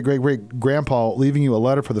great-great-great-great-grandpa leaving you a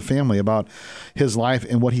letter for the family about his life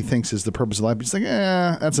and what he thinks is the purpose of life. It's like,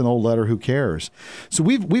 that's an old letter. Who cares? So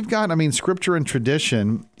we've got, scripture and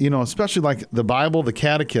tradition, especially like the Bible, the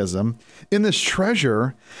catechism, in this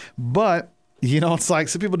treasure. But, it's like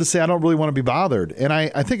some people just say, I don't really want to be bothered. And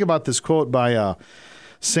I think about this quote by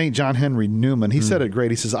St. John Henry Newman. He said it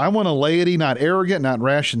great. He says, I want a laity not arrogant, not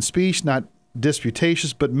rash in speech, not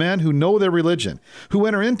disputatious, but men who know their religion, who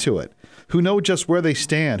enter into it, who know just where they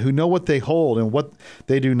stand, who know what they hold and what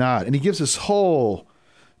they do not. And he gives this whole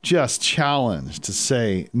just challenge to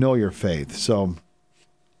say, know your faith. So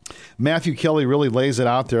Matthew Kelly really lays it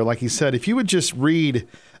out there. Like he said, if you would just read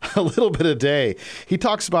a little bit a day. He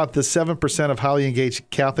talks about the 7% of highly engaged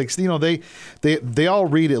Catholics. They all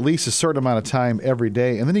read at least a certain amount of time every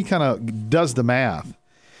day. And then he kind of does the math.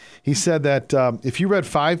 He said that if you read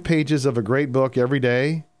 5 pages of a great book every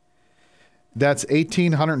day, that's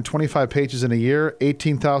 1,825 pages in a year,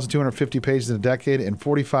 18,250 pages in a decade, and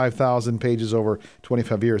 45,000 pages over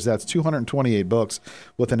 25 years. That's 228 books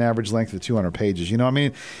with an average length of 200 pages.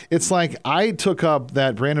 It's like I took up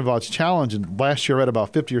that Brandon Vouch challenge, and last year I read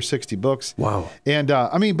about 50 or 60 books. Wow. And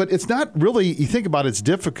but it's not really, you think about it, it's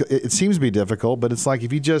difficult. It seems to be difficult, but it's like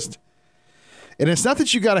if you just... And it's not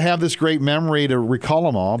that you got to have this great memory to recall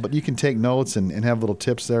them all, but you can take notes and have little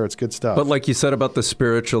tips there. It's good stuff. But like you said about the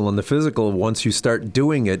spiritual and the physical, once you start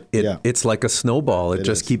doing it, it's like a snowball. It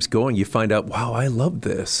just keeps going. You find out, wow, I love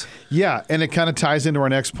this. Yeah, and it kind of ties into our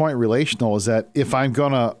next point, relational, is that if I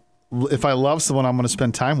love someone, I'm going to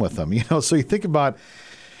spend time with them. So you think about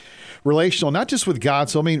relational, not just with God.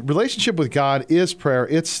 So, relationship with God is prayer,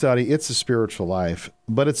 it's study, it's a spiritual life.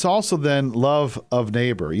 But it's also then love of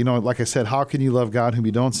neighbor. Like I said, how can you love God whom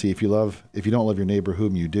you don't see if you don't love your neighbor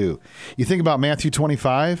whom you do? You think about Matthew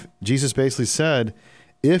 25, Jesus basically said,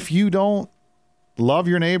 if you don't love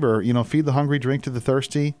your neighbor, feed the hungry, drink to the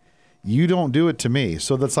thirsty, you don't do it to me.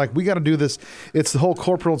 So that's like, we got to do this. It's the whole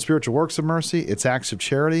corporal and spiritual works of mercy. It's acts of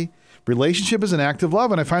charity. Relationship is an act of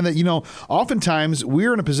love. And I find that, oftentimes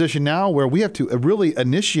we're in a position now where we have to really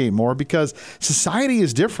initiate more because society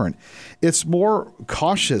is different. It's more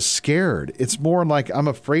cautious, scared. It's more like I'm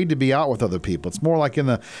afraid to be out with other people. It's more like in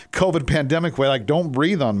the COVID pandemic way, like don't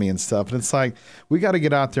breathe on me and stuff. And it's like we got to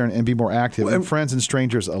get out there and be more active, and friends and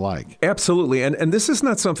strangers alike. Absolutely. And this is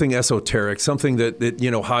not something esoteric, something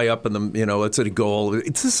that high up in the, it's a goal.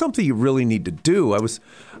 It's just something you really need to do. I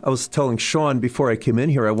was telling Shawn before I came in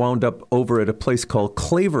here, I wound up over at a place called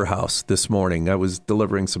Claver House this morning. I was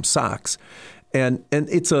delivering some socks. And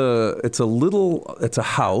it's a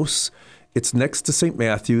house. It's next to St.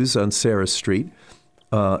 Matthew's on Sarah Street.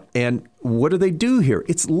 And what do they do here?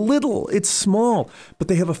 It's little, it's small, but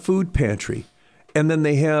they have a food pantry. And then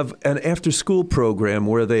they have an after-school program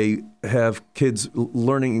where they have kids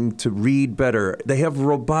learning to read better. They have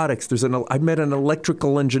robotics. I met an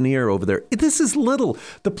electrical engineer over there. This is little.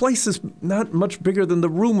 The place is not much bigger than the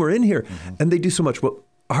room we're in here. Mm-hmm. And they do so much. Well,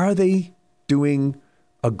 are they doing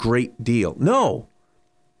a great deal? No.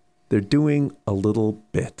 They're doing a little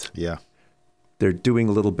bit. Yeah. They're doing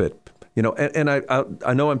a little bit. And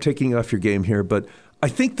I know I'm taking off your game here, but I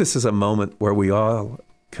think this is a moment where we all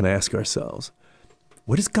can ask ourselves,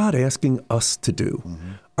 what is God asking us to do?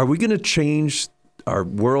 Mm-hmm. Are we going to change our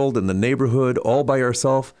world and the neighborhood all by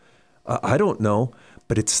ourselves? I don't know,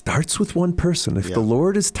 but it starts with one person. If the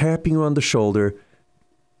Lord is tapping you on the shoulder,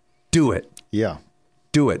 do it. Yeah.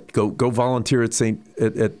 Do it. Go volunteer at St.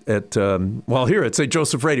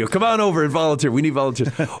 Joseph Radio. Come on over and volunteer. We need volunteers.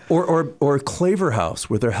 or Claver House,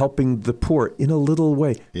 where they're helping the poor in a little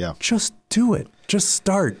way. Yeah. Just do it. Just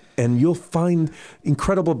start, and you'll find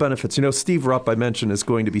incredible benefits. Steve Rupp, I mentioned, is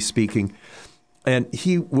going to be speaking, and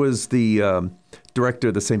he was the director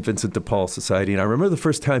of the St. Vincent de Paul Society. And I remember the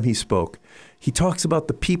first time he spoke, he talks about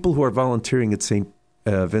the people who are volunteering at St.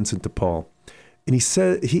 Vincent de Paul. And he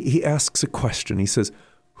said, he asks a question. He says,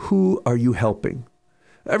 who are you helping?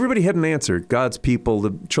 Everybody had an answer. God's people,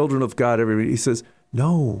 the children of God, everybody. He says,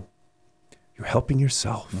 no, you're helping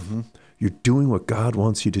yourself. Mm-hmm. you're doing what God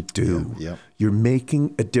wants you to do. Yeah. You're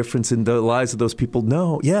making a difference in the lives of those people.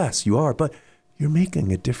 No, yes, you are, but you're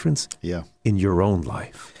making a difference in your own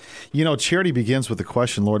life. You know, charity begins with the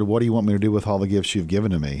question, Lord, what do you want me to do with all the gifts you've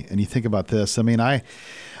given to me? And you think about this. I mean, I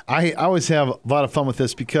always have a lot of fun with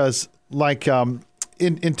this because, like,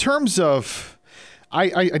 in terms of,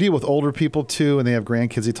 I deal with older people too, and they have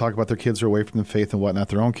grandkids. They talk about their kids are away from the faith and whatnot,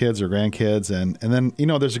 their own kids or grandkids. And then, you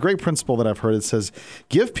know, there's a great principle that I've heard. It says,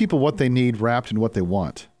 give people what they need wrapped in what they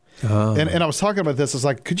want. And I was talking about this. It's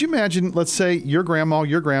like, could you imagine, let's say your grandma,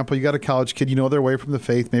 your grandpa, you got a college kid, you know, they're away from the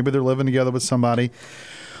faith. Maybe they're living together with somebody.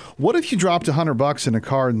 What if you dropped $100 in a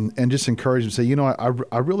car and just encourage them, say, you know,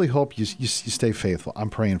 I really hope you stay faithful.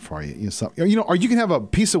 I'm praying for you. You know, or you can have a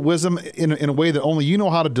piece of wisdom in a way that only you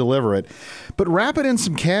know how to deliver it, but wrap it in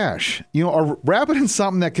some cash, you know, or wrap it in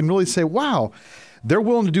something that can really say, wow, they're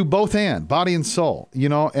willing to do both and body and soul, you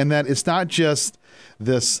know, and that it's not just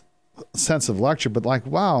this sense of lecture, but like,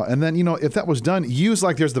 wow. And then, you know, if that was done, use,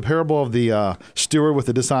 like, there's the parable of the steward with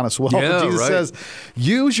the dishonest wealth. Yeah, Jesus right. says,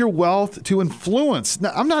 use your wealth to influence.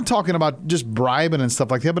 Now, I'm not talking about just bribing and stuff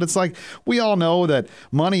like that, but it's like, we all know that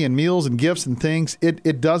money and meals and gifts and things,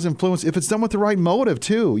 it does influence if it's done with the right motive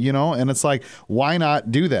too, you know? And it's like, why not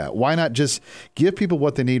do that? Why not just give people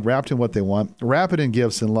what they need, wrapped in what they want, wrap it in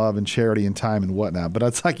gifts and love and charity and time and whatnot. But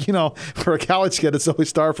it's like, you know, for a college kid, it's always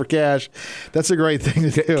starved for cash. That's a great thing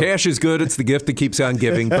to do. Cash is good. It's the gift that keeps on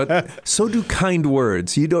giving, but so do kind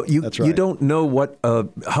words. You don't know what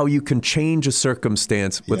how you can change a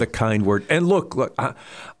circumstance with a kind word. And look,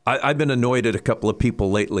 I've been annoyed at a couple of people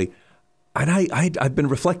lately, and I've been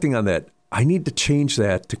reflecting on that. I need to change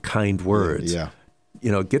that to kind words. Yeah.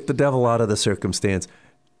 You know, get the devil out of the circumstance.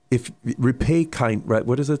 If repay kind, right?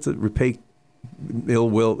 What is it? Repay ill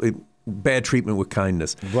will. Bad treatment with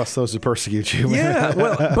kindness. Bless those who persecute you. Yeah,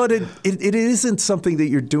 well, but it isn't something that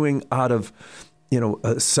you're doing out of, you know,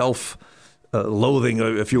 self-loathing,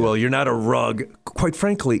 if you will. You're not a rug. Quite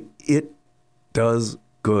frankly, it does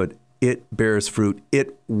good. It bears fruit.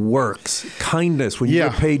 It works. Kindness, when you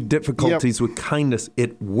repay difficulties with kindness,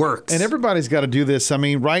 it works. And everybody's got to do this. I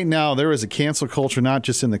mean, right now, there is a cancel culture, not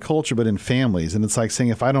just in the culture, but in families. And it's like saying,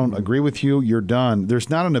 if I don't agree with you, you're done. There's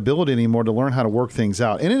not an ability anymore to learn how to work things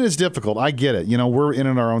out. And it is difficult. I get it. You know, we're in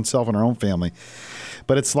it our own self and our own family.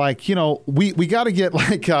 But it's like, you know, we got to get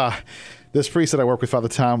like... this priest that I work with all the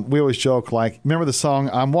time, we always joke, like, remember the song,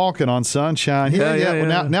 I'm walking on sunshine? Yeah.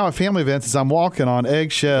 Well, now at family events, it's I'm walking on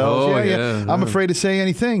eggshells. Oh, I'm afraid to say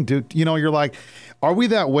anything, dude. You know, you're like, are we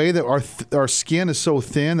that way that our skin is so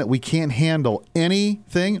thin that we can't handle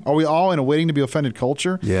anything? Are we all in a waiting to be offended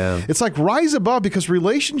culture? Yeah. It's like rise above, because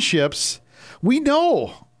relationships, we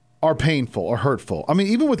know, are painful or hurtful. I mean,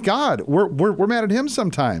 even with God, we're mad at him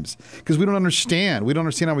sometimes because we don't understand. We don't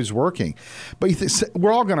understand how he's working. But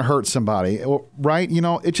we're all going to hurt somebody, right? You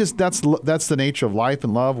know, it's just that's the nature of life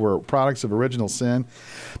and love. We're products of original sin.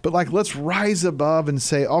 But like, let's rise above and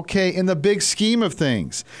say, okay, in the big scheme of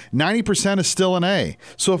things, 90% is still an A.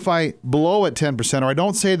 So if I blow at 10%, or I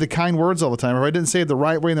don't say the kind words all the time, or I didn't say it the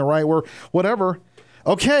right way in the right word, whatever.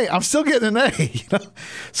 Okay, I'm still getting an A. You know?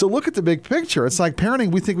 So look at the big picture. It's like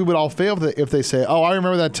parenting. We think we would all fail if they say, oh, I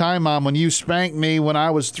remember that time, Mom, when you spanked me when I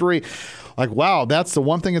was 3. Like, wow, that's the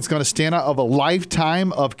one thing that's going to stand out of a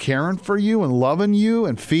lifetime of caring for you and loving you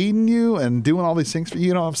and feeding you and doing all these things for you.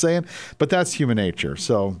 You know what I'm saying? But that's human nature.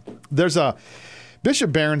 So there's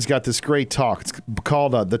Bishop Barron's got this great talk. It's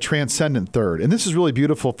called The Transcendent Third. And this is really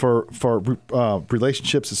beautiful for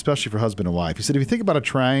relationships, especially for husband and wife. He said, if you think about a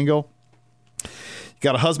triangle,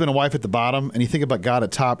 got a husband and wife at the bottom, and you think about God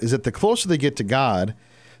at top, is that the closer they get to God,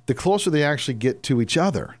 the closer they actually get to each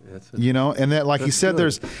other. You know, and that, like he said,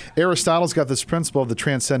 good. Aristotle's got this principle of the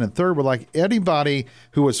transcendent third, where like anybody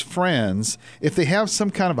who is friends, if they have some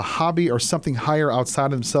kind of a hobby or something higher outside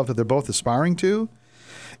of themselves that they're both aspiring to,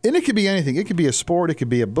 and it could be anything. It could be a sport, it could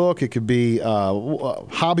be a book, it could be a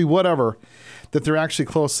hobby, whatever, that they're actually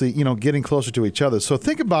closely, you know, getting closer to each other. So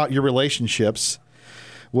think about your relationships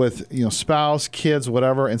with, you know, spouse, kids,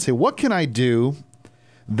 whatever, and say, what can I do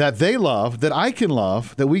that they love, that I can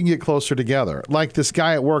love, that we can get closer together? Like this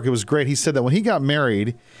guy at work, it was great. He said that when he got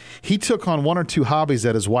married, he took on 1 or 2 hobbies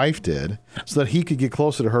that his wife did so that he could get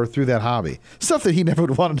closer to her through that hobby. Stuff that he never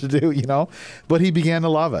would wanted to do, you know, but he began to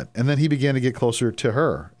love it. And then he began to get closer to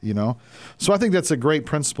her, you know. So I think that's a great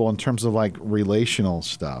principle in terms of like relational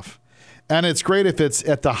stuff. And it's great if it's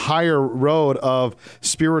at the higher road of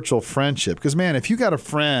spiritual friendship. Because, man, if you got a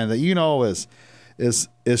friend that you know is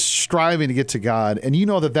striving to get to God, and you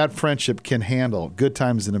know that friendship can handle good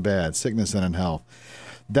times and the bad, sickness and in health,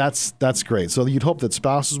 That's great. So you'd hope that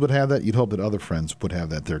spouses would have that. You'd hope that other friends would have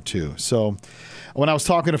that there too. So when I was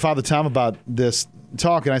talking to Father Tom about this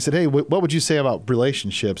talk, and I said, hey, what would you say about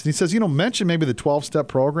relationships? And he says, mention maybe the 12-step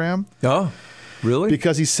program. Oh, really?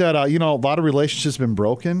 Because he said, a lot of relationships have been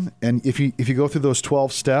broken. And if you go through those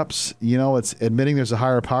 12 steps, it's admitting there's a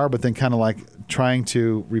higher power, but then kind of like trying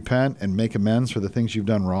to repent and make amends for the things you've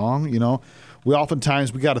done wrong. We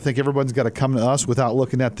oftentimes, we got to think everyone's got to come to us without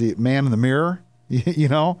looking at the man in the mirror. He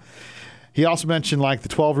also mentioned like the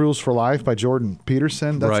 12 Rules for Life by Jordan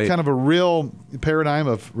Peterson. That's kind of a real paradigm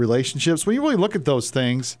of relationships. When you really look at those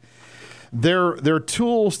things, they're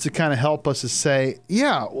tools to kind of help us to say,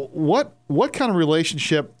 yeah, what kind of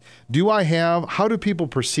relationship do I have? How do people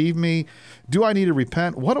perceive me? Do I need to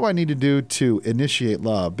repent? What do I need to do to initiate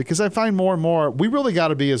love? Because I find more and more, we really got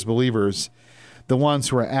to be, as believers, the ones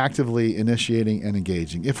who are actively initiating and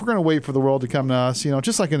engaging. If we're going to wait for the world to come to us,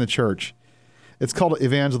 just like in the church, it's called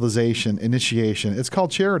evangelization, initiation. It's called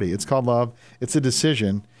charity. It's called love. It's a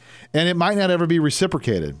decision. And it might not ever be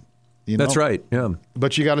reciprocated. That's right, yeah.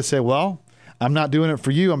 But you got to say, well, I'm not doing it for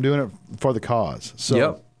you. I'm doing it for the cause. So,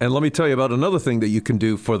 yep. And let me tell you about another thing that you can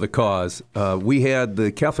do for the cause. We had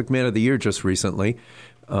the Catholic Man of the Year just recently.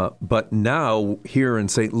 But now, here in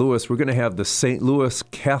St. Louis, we're going to have the St. Louis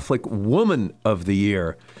Catholic Woman of the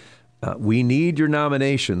Year. We need your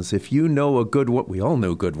nominations. If you know a good woman, we all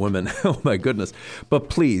know good women. Oh, my goodness. But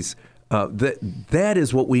please, that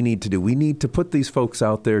is what we need to do. We need to put these folks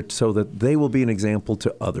out there so that they will be an example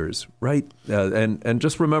to others, right? And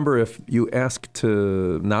just remember, if you ask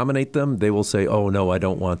to nominate them, they will say, oh, no, I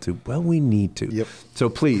don't want to. Well, we need to. Yep. So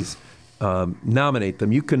please, nominate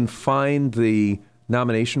them. You can find the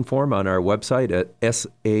nomination form on our website at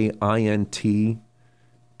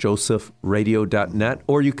saintjosephradio.net,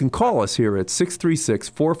 or you can call us here at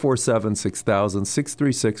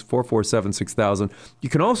 636-447-6000, 636-447-6000. You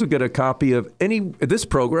can also get a copy of this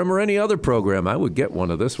program or any other program. I would get one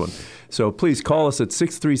of this one. So please call us at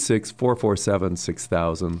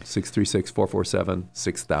 636-447-6000,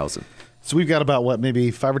 636-447-6000. So we've got about, maybe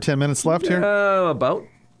 5 or 10 minutes left here?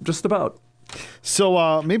 Just about.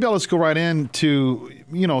 So maybe I'll just go right in to,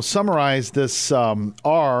 summarize this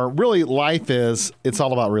R. Really, life it's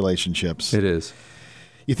all about relationships. It is.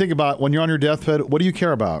 You think about when you're on your deathbed, what do you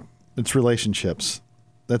care about? It's relationships.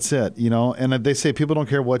 That's it, And they say people don't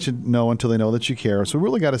care what you know until they know that you care. So we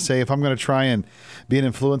really got to say, if I'm going to try and be an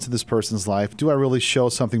influence in this person's life, do I really show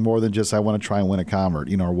something more than just I want to try and win a convert,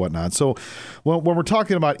 or whatnot? So when we're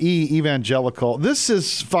talking about evangelical, this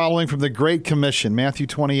is following from the Great Commission, Matthew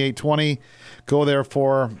 28:20. Go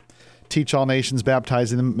therefore, teach all nations,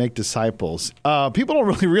 baptizing them, make disciples. People don't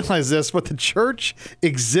really realize this, but the church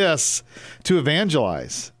exists to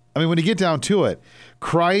evangelize. I mean, when you get down to it,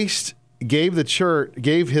 Christ gave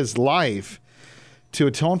his life to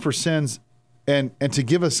atone for sins and to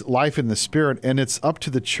give us life in the Spirit, and it's up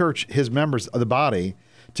to the church, his members of the body,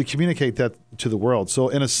 to communicate that to the world. So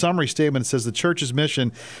in a summary statement, it says the church's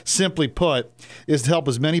mission, simply put, is to help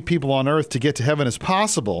as many people on earth to get to heaven as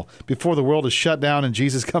possible before the world is shut down and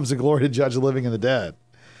Jesus comes to glory to judge the living and the dead.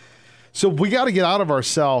 So we got to get out of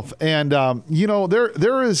ourselves. And,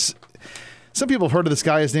 there is... Some people have heard of this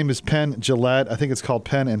guy. His name is Penn Jillette. I think it's called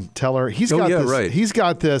Penn and Teller. He's got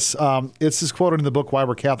this. It's this quoted in the book Why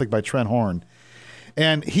We're Catholic by Trent Horn.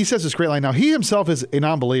 And he says this great line. Now, he himself is a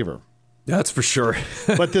non-believer. That's for sure.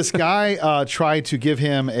 But this guy tried to give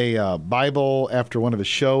him a Bible after one of his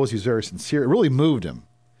shows. He was very sincere. It really moved him.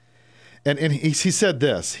 And he said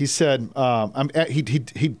this. He said,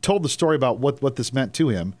 he told the story about what this meant to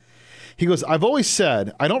him. He goes, I've always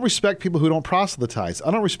said, I don't respect people who don't proselytize.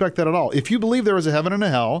 I don't respect that at all. If you believe there is a heaven and a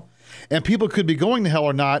hell, and people could be going to hell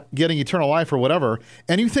or not, getting eternal life or whatever,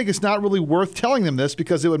 and you think it's not really worth telling them this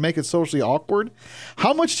because it would make it socially awkward,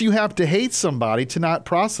 how much do you have to hate somebody to not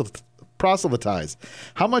proselytize?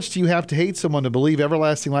 How much do you have to hate someone to believe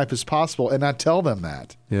everlasting life is possible and not tell them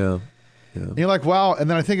that? Yeah. And you're like, wow. And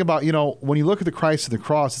then I think about, when you look at the Christ of the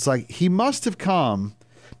cross, it's like he must have come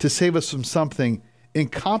to save us from something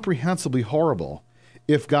incomprehensibly horrible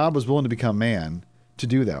if God was willing to become man to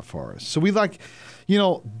do that for us. So we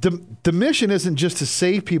the mission isn't just to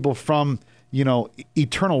save people from,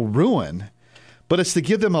 eternal ruin, but it's to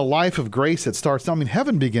give them a life of grace that starts now. I mean,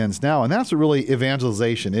 heaven begins now, and that's what really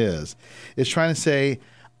evangelization is. It's trying to say,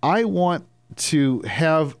 I want to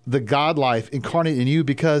have the God life incarnate in you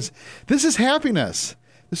because this is happiness.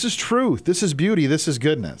 This is truth. This is beauty. This is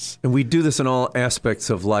goodness. And we do this in all aspects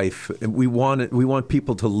of life. We want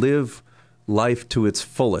people to live life to its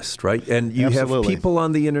fullest, right? And you have people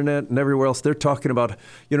on the internet and everywhere else, they're talking about,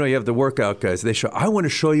 you have the workout guys. They show, I want to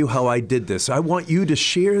show you how I did this. I want you to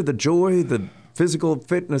share the joy, the physical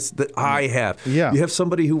fitness that I have. Yeah. You have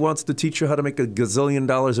somebody who wants to teach you how to make $1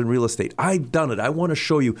 gazillion in real estate. I've done it. I want to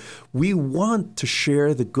show you. We want to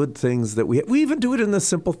share the good things that we have. We even do it in the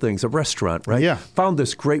simple things. A restaurant, right? Yeah. I found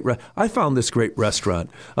this great restaurant.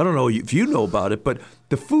 I don't know if you know about it, but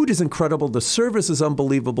the food is incredible. The service is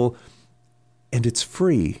unbelievable. And it's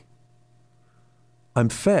free. I'm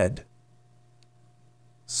fed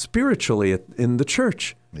spiritually in the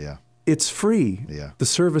church. Yeah. It's free. Yeah. The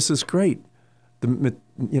service is great. The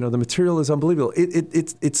material is unbelievable.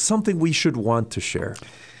 It's something we should want to share.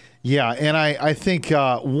 Yeah, and I think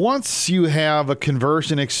once you have a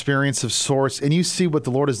conversion experience of sorts and you see what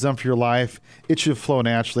the Lord has done for your life, it should flow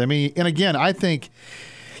naturally. I mean, and again, I think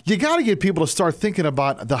you got to get people to start thinking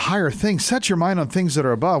about the higher things. Set your mind on things that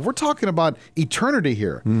are above. We're talking about eternity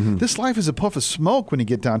here. Mm-hmm. This life is a puff of smoke when you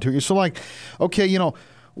get down to it. So like, okay,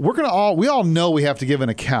 we all know we have to give an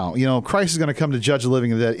account. Christ is going to come to judge the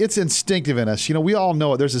living and the dead. It's instinctive in us. We all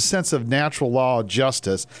know it. There's a sense of natural law of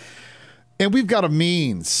justice. And we've got a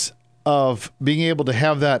means of being able to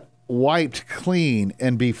have that wiped clean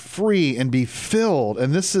and be free and be filled.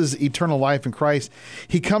 And this is eternal life in Christ.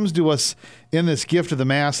 He comes to us in this gift of the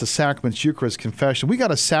Mass, the sacraments, Eucharist, confession. We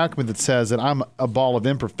got a sacrament that says that I'm a ball of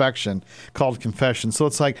imperfection called confession. So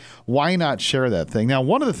it's like, why not share that thing? Now,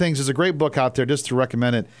 one of the things, there's a great book out there, just to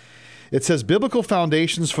recommend it. It says Biblical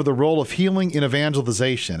Foundations for the Role of Healing in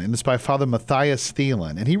Evangelization, and it's by Father Matthias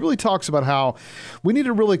Thielen. And he really talks about how we need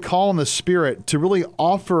to really call on the Spirit to really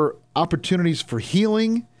offer opportunities for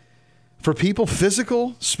healing for people,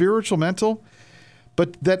 physical, spiritual, mental,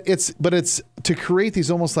 but it's to create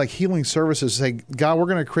these almost like healing services. Say, God, we're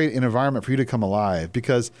going to create an environment for you to come alive,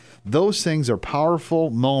 because those things are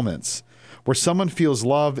powerful moments where someone feels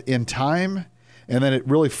love in time, and then it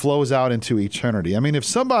really flows out into eternity. I mean, if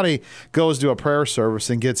somebody goes to a prayer service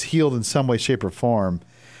and gets healed in some way, shape, or form,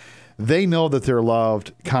 they know that they're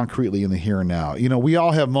loved concretely in the here and now. We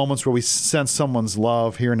all have moments where we sense someone's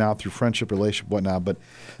love here and now through friendship, relationship, whatnot. But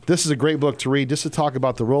this is a great book to read just to talk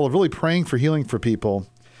about the role of really praying for healing for people,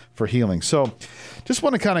 for healing. So just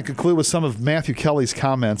want to kind of conclude with some of Matthew Kelly's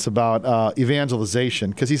comments about evangelization,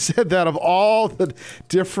 because he said that of all the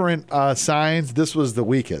different signs, this was the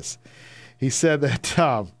weakest. He said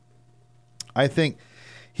that I think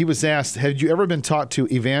he was asked, had you ever been taught to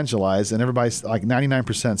evangelize? And everybody's like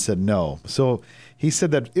 99% said no. So he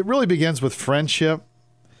said that it really begins with friendship,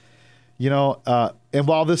 and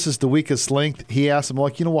while this is the weakest link, he asked him,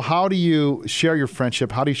 well, how do you share your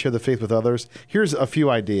friendship? How do you share the faith with others? Here's a few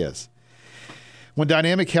ideas. When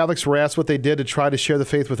dynamic Catholics were asked what they did to try to share the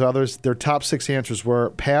faith with others, their top 6 answers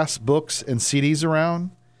were pass books and CDs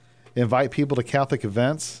around, invite people to Catholic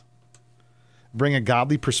events, bring a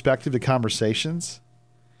godly perspective to conversations,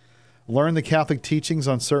 learn the Catholic teachings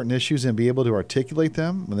on certain issues and be able to articulate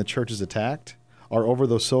them when the church is attacked or over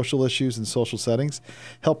those social issues and social settings,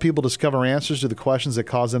 help people discover answers to the questions that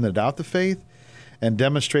cause them to doubt the faith, and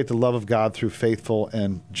demonstrate the love of God through faithful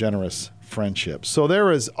and generous friendship. So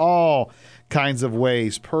there is all kinds of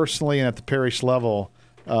ways, personally and at the parish level,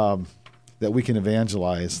 that we can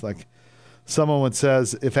evangelize. Like someone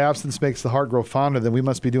says, if absence makes the heart grow fonder, then we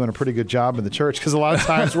must be doing a pretty good job in the church, because a lot of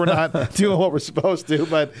times we're not doing what we're supposed to.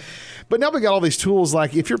 But now we got all these tools,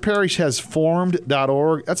 like if your parish has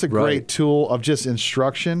formed.org, that's a great tool of just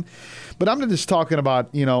instruction. But I'm just talking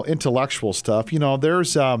about, intellectual stuff.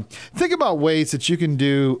 There's think about ways that you can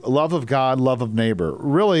do love of God, love of neighbor.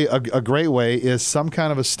 Really, a great way is some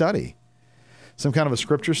kind of a study. Some kind of a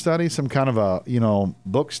scripture study, some kind of a,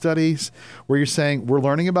 book studies where you're saying we're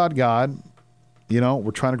learning about God,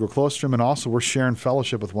 we're trying to grow closer to him, and also we're sharing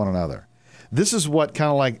fellowship with one another. This is what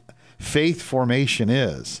kind of like faith formation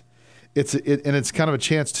is. It's kind of a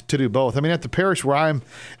chance to do both. I mean, at the parish where I'm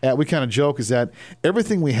at, we kind of joke is that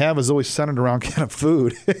everything we have is always centered around kind of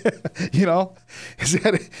food,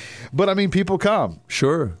 But I mean, people come.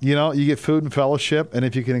 Sure. You get food and fellowship, and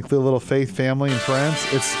if you can include a little faith, family, and friends,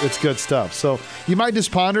 it's good stuff. So you might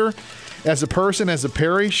just ponder, as a person, as a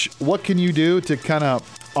parish, what can you do to kind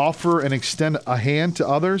of offer and extend a hand to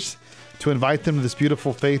others to invite them to this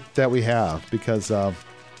beautiful faith that we have, because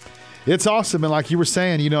it's awesome. And like you were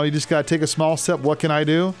saying, you just got to take a small step. What can I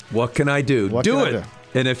do? What can I do? Do it.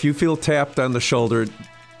 And if you feel tapped on the shoulder,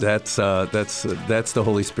 that's the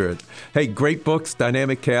Holy Spirit. Hey, great books,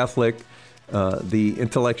 Dynamic Catholic, The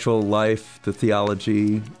Intellectual Life, the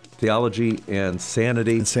Theology and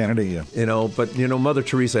Sanity. Insanity, yeah. But Mother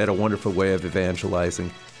Teresa had a wonderful way of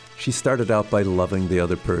evangelizing. She started out by loving the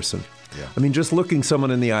other person. Yeah. I mean, just looking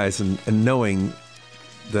someone in the eyes and knowing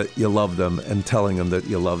that you love them and telling them that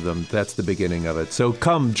you love them. That's the beginning of it. So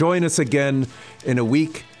come, join us again in a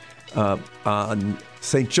week on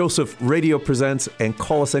St. Joseph Radio Presents, and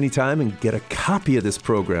call us anytime and get a copy of this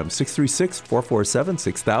program.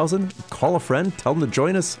 636-447-6000. Call a friend. Tell them to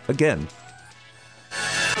join us again.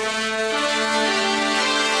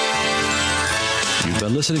 You've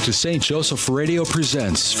been listening to St. Joseph Radio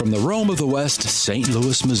Presents from the Rome of the West, St.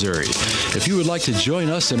 Louis, Missouri. If you would like to join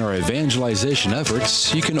us in our evangelization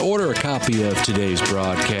efforts, you can order a copy of today's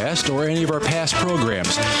broadcast or any of our past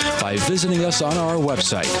programs by visiting us on our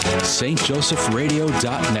website,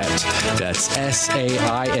 stjosephradio.net. That's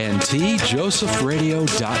SAINT,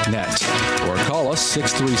 josephradio.net. Or call us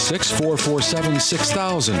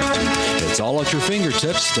 636-447-6000. It's all at your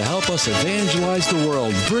fingertips to help us evangelize the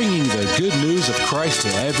world, bringing the good news of Christ to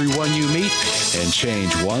everyone you meet and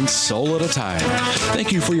change one soul at a time.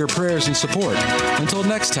 Thank you for your prayers and support. Until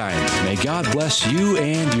next time, may God bless you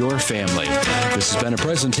and your family. This has been a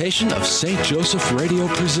presentation of St. Joseph Radio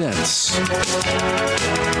Presents.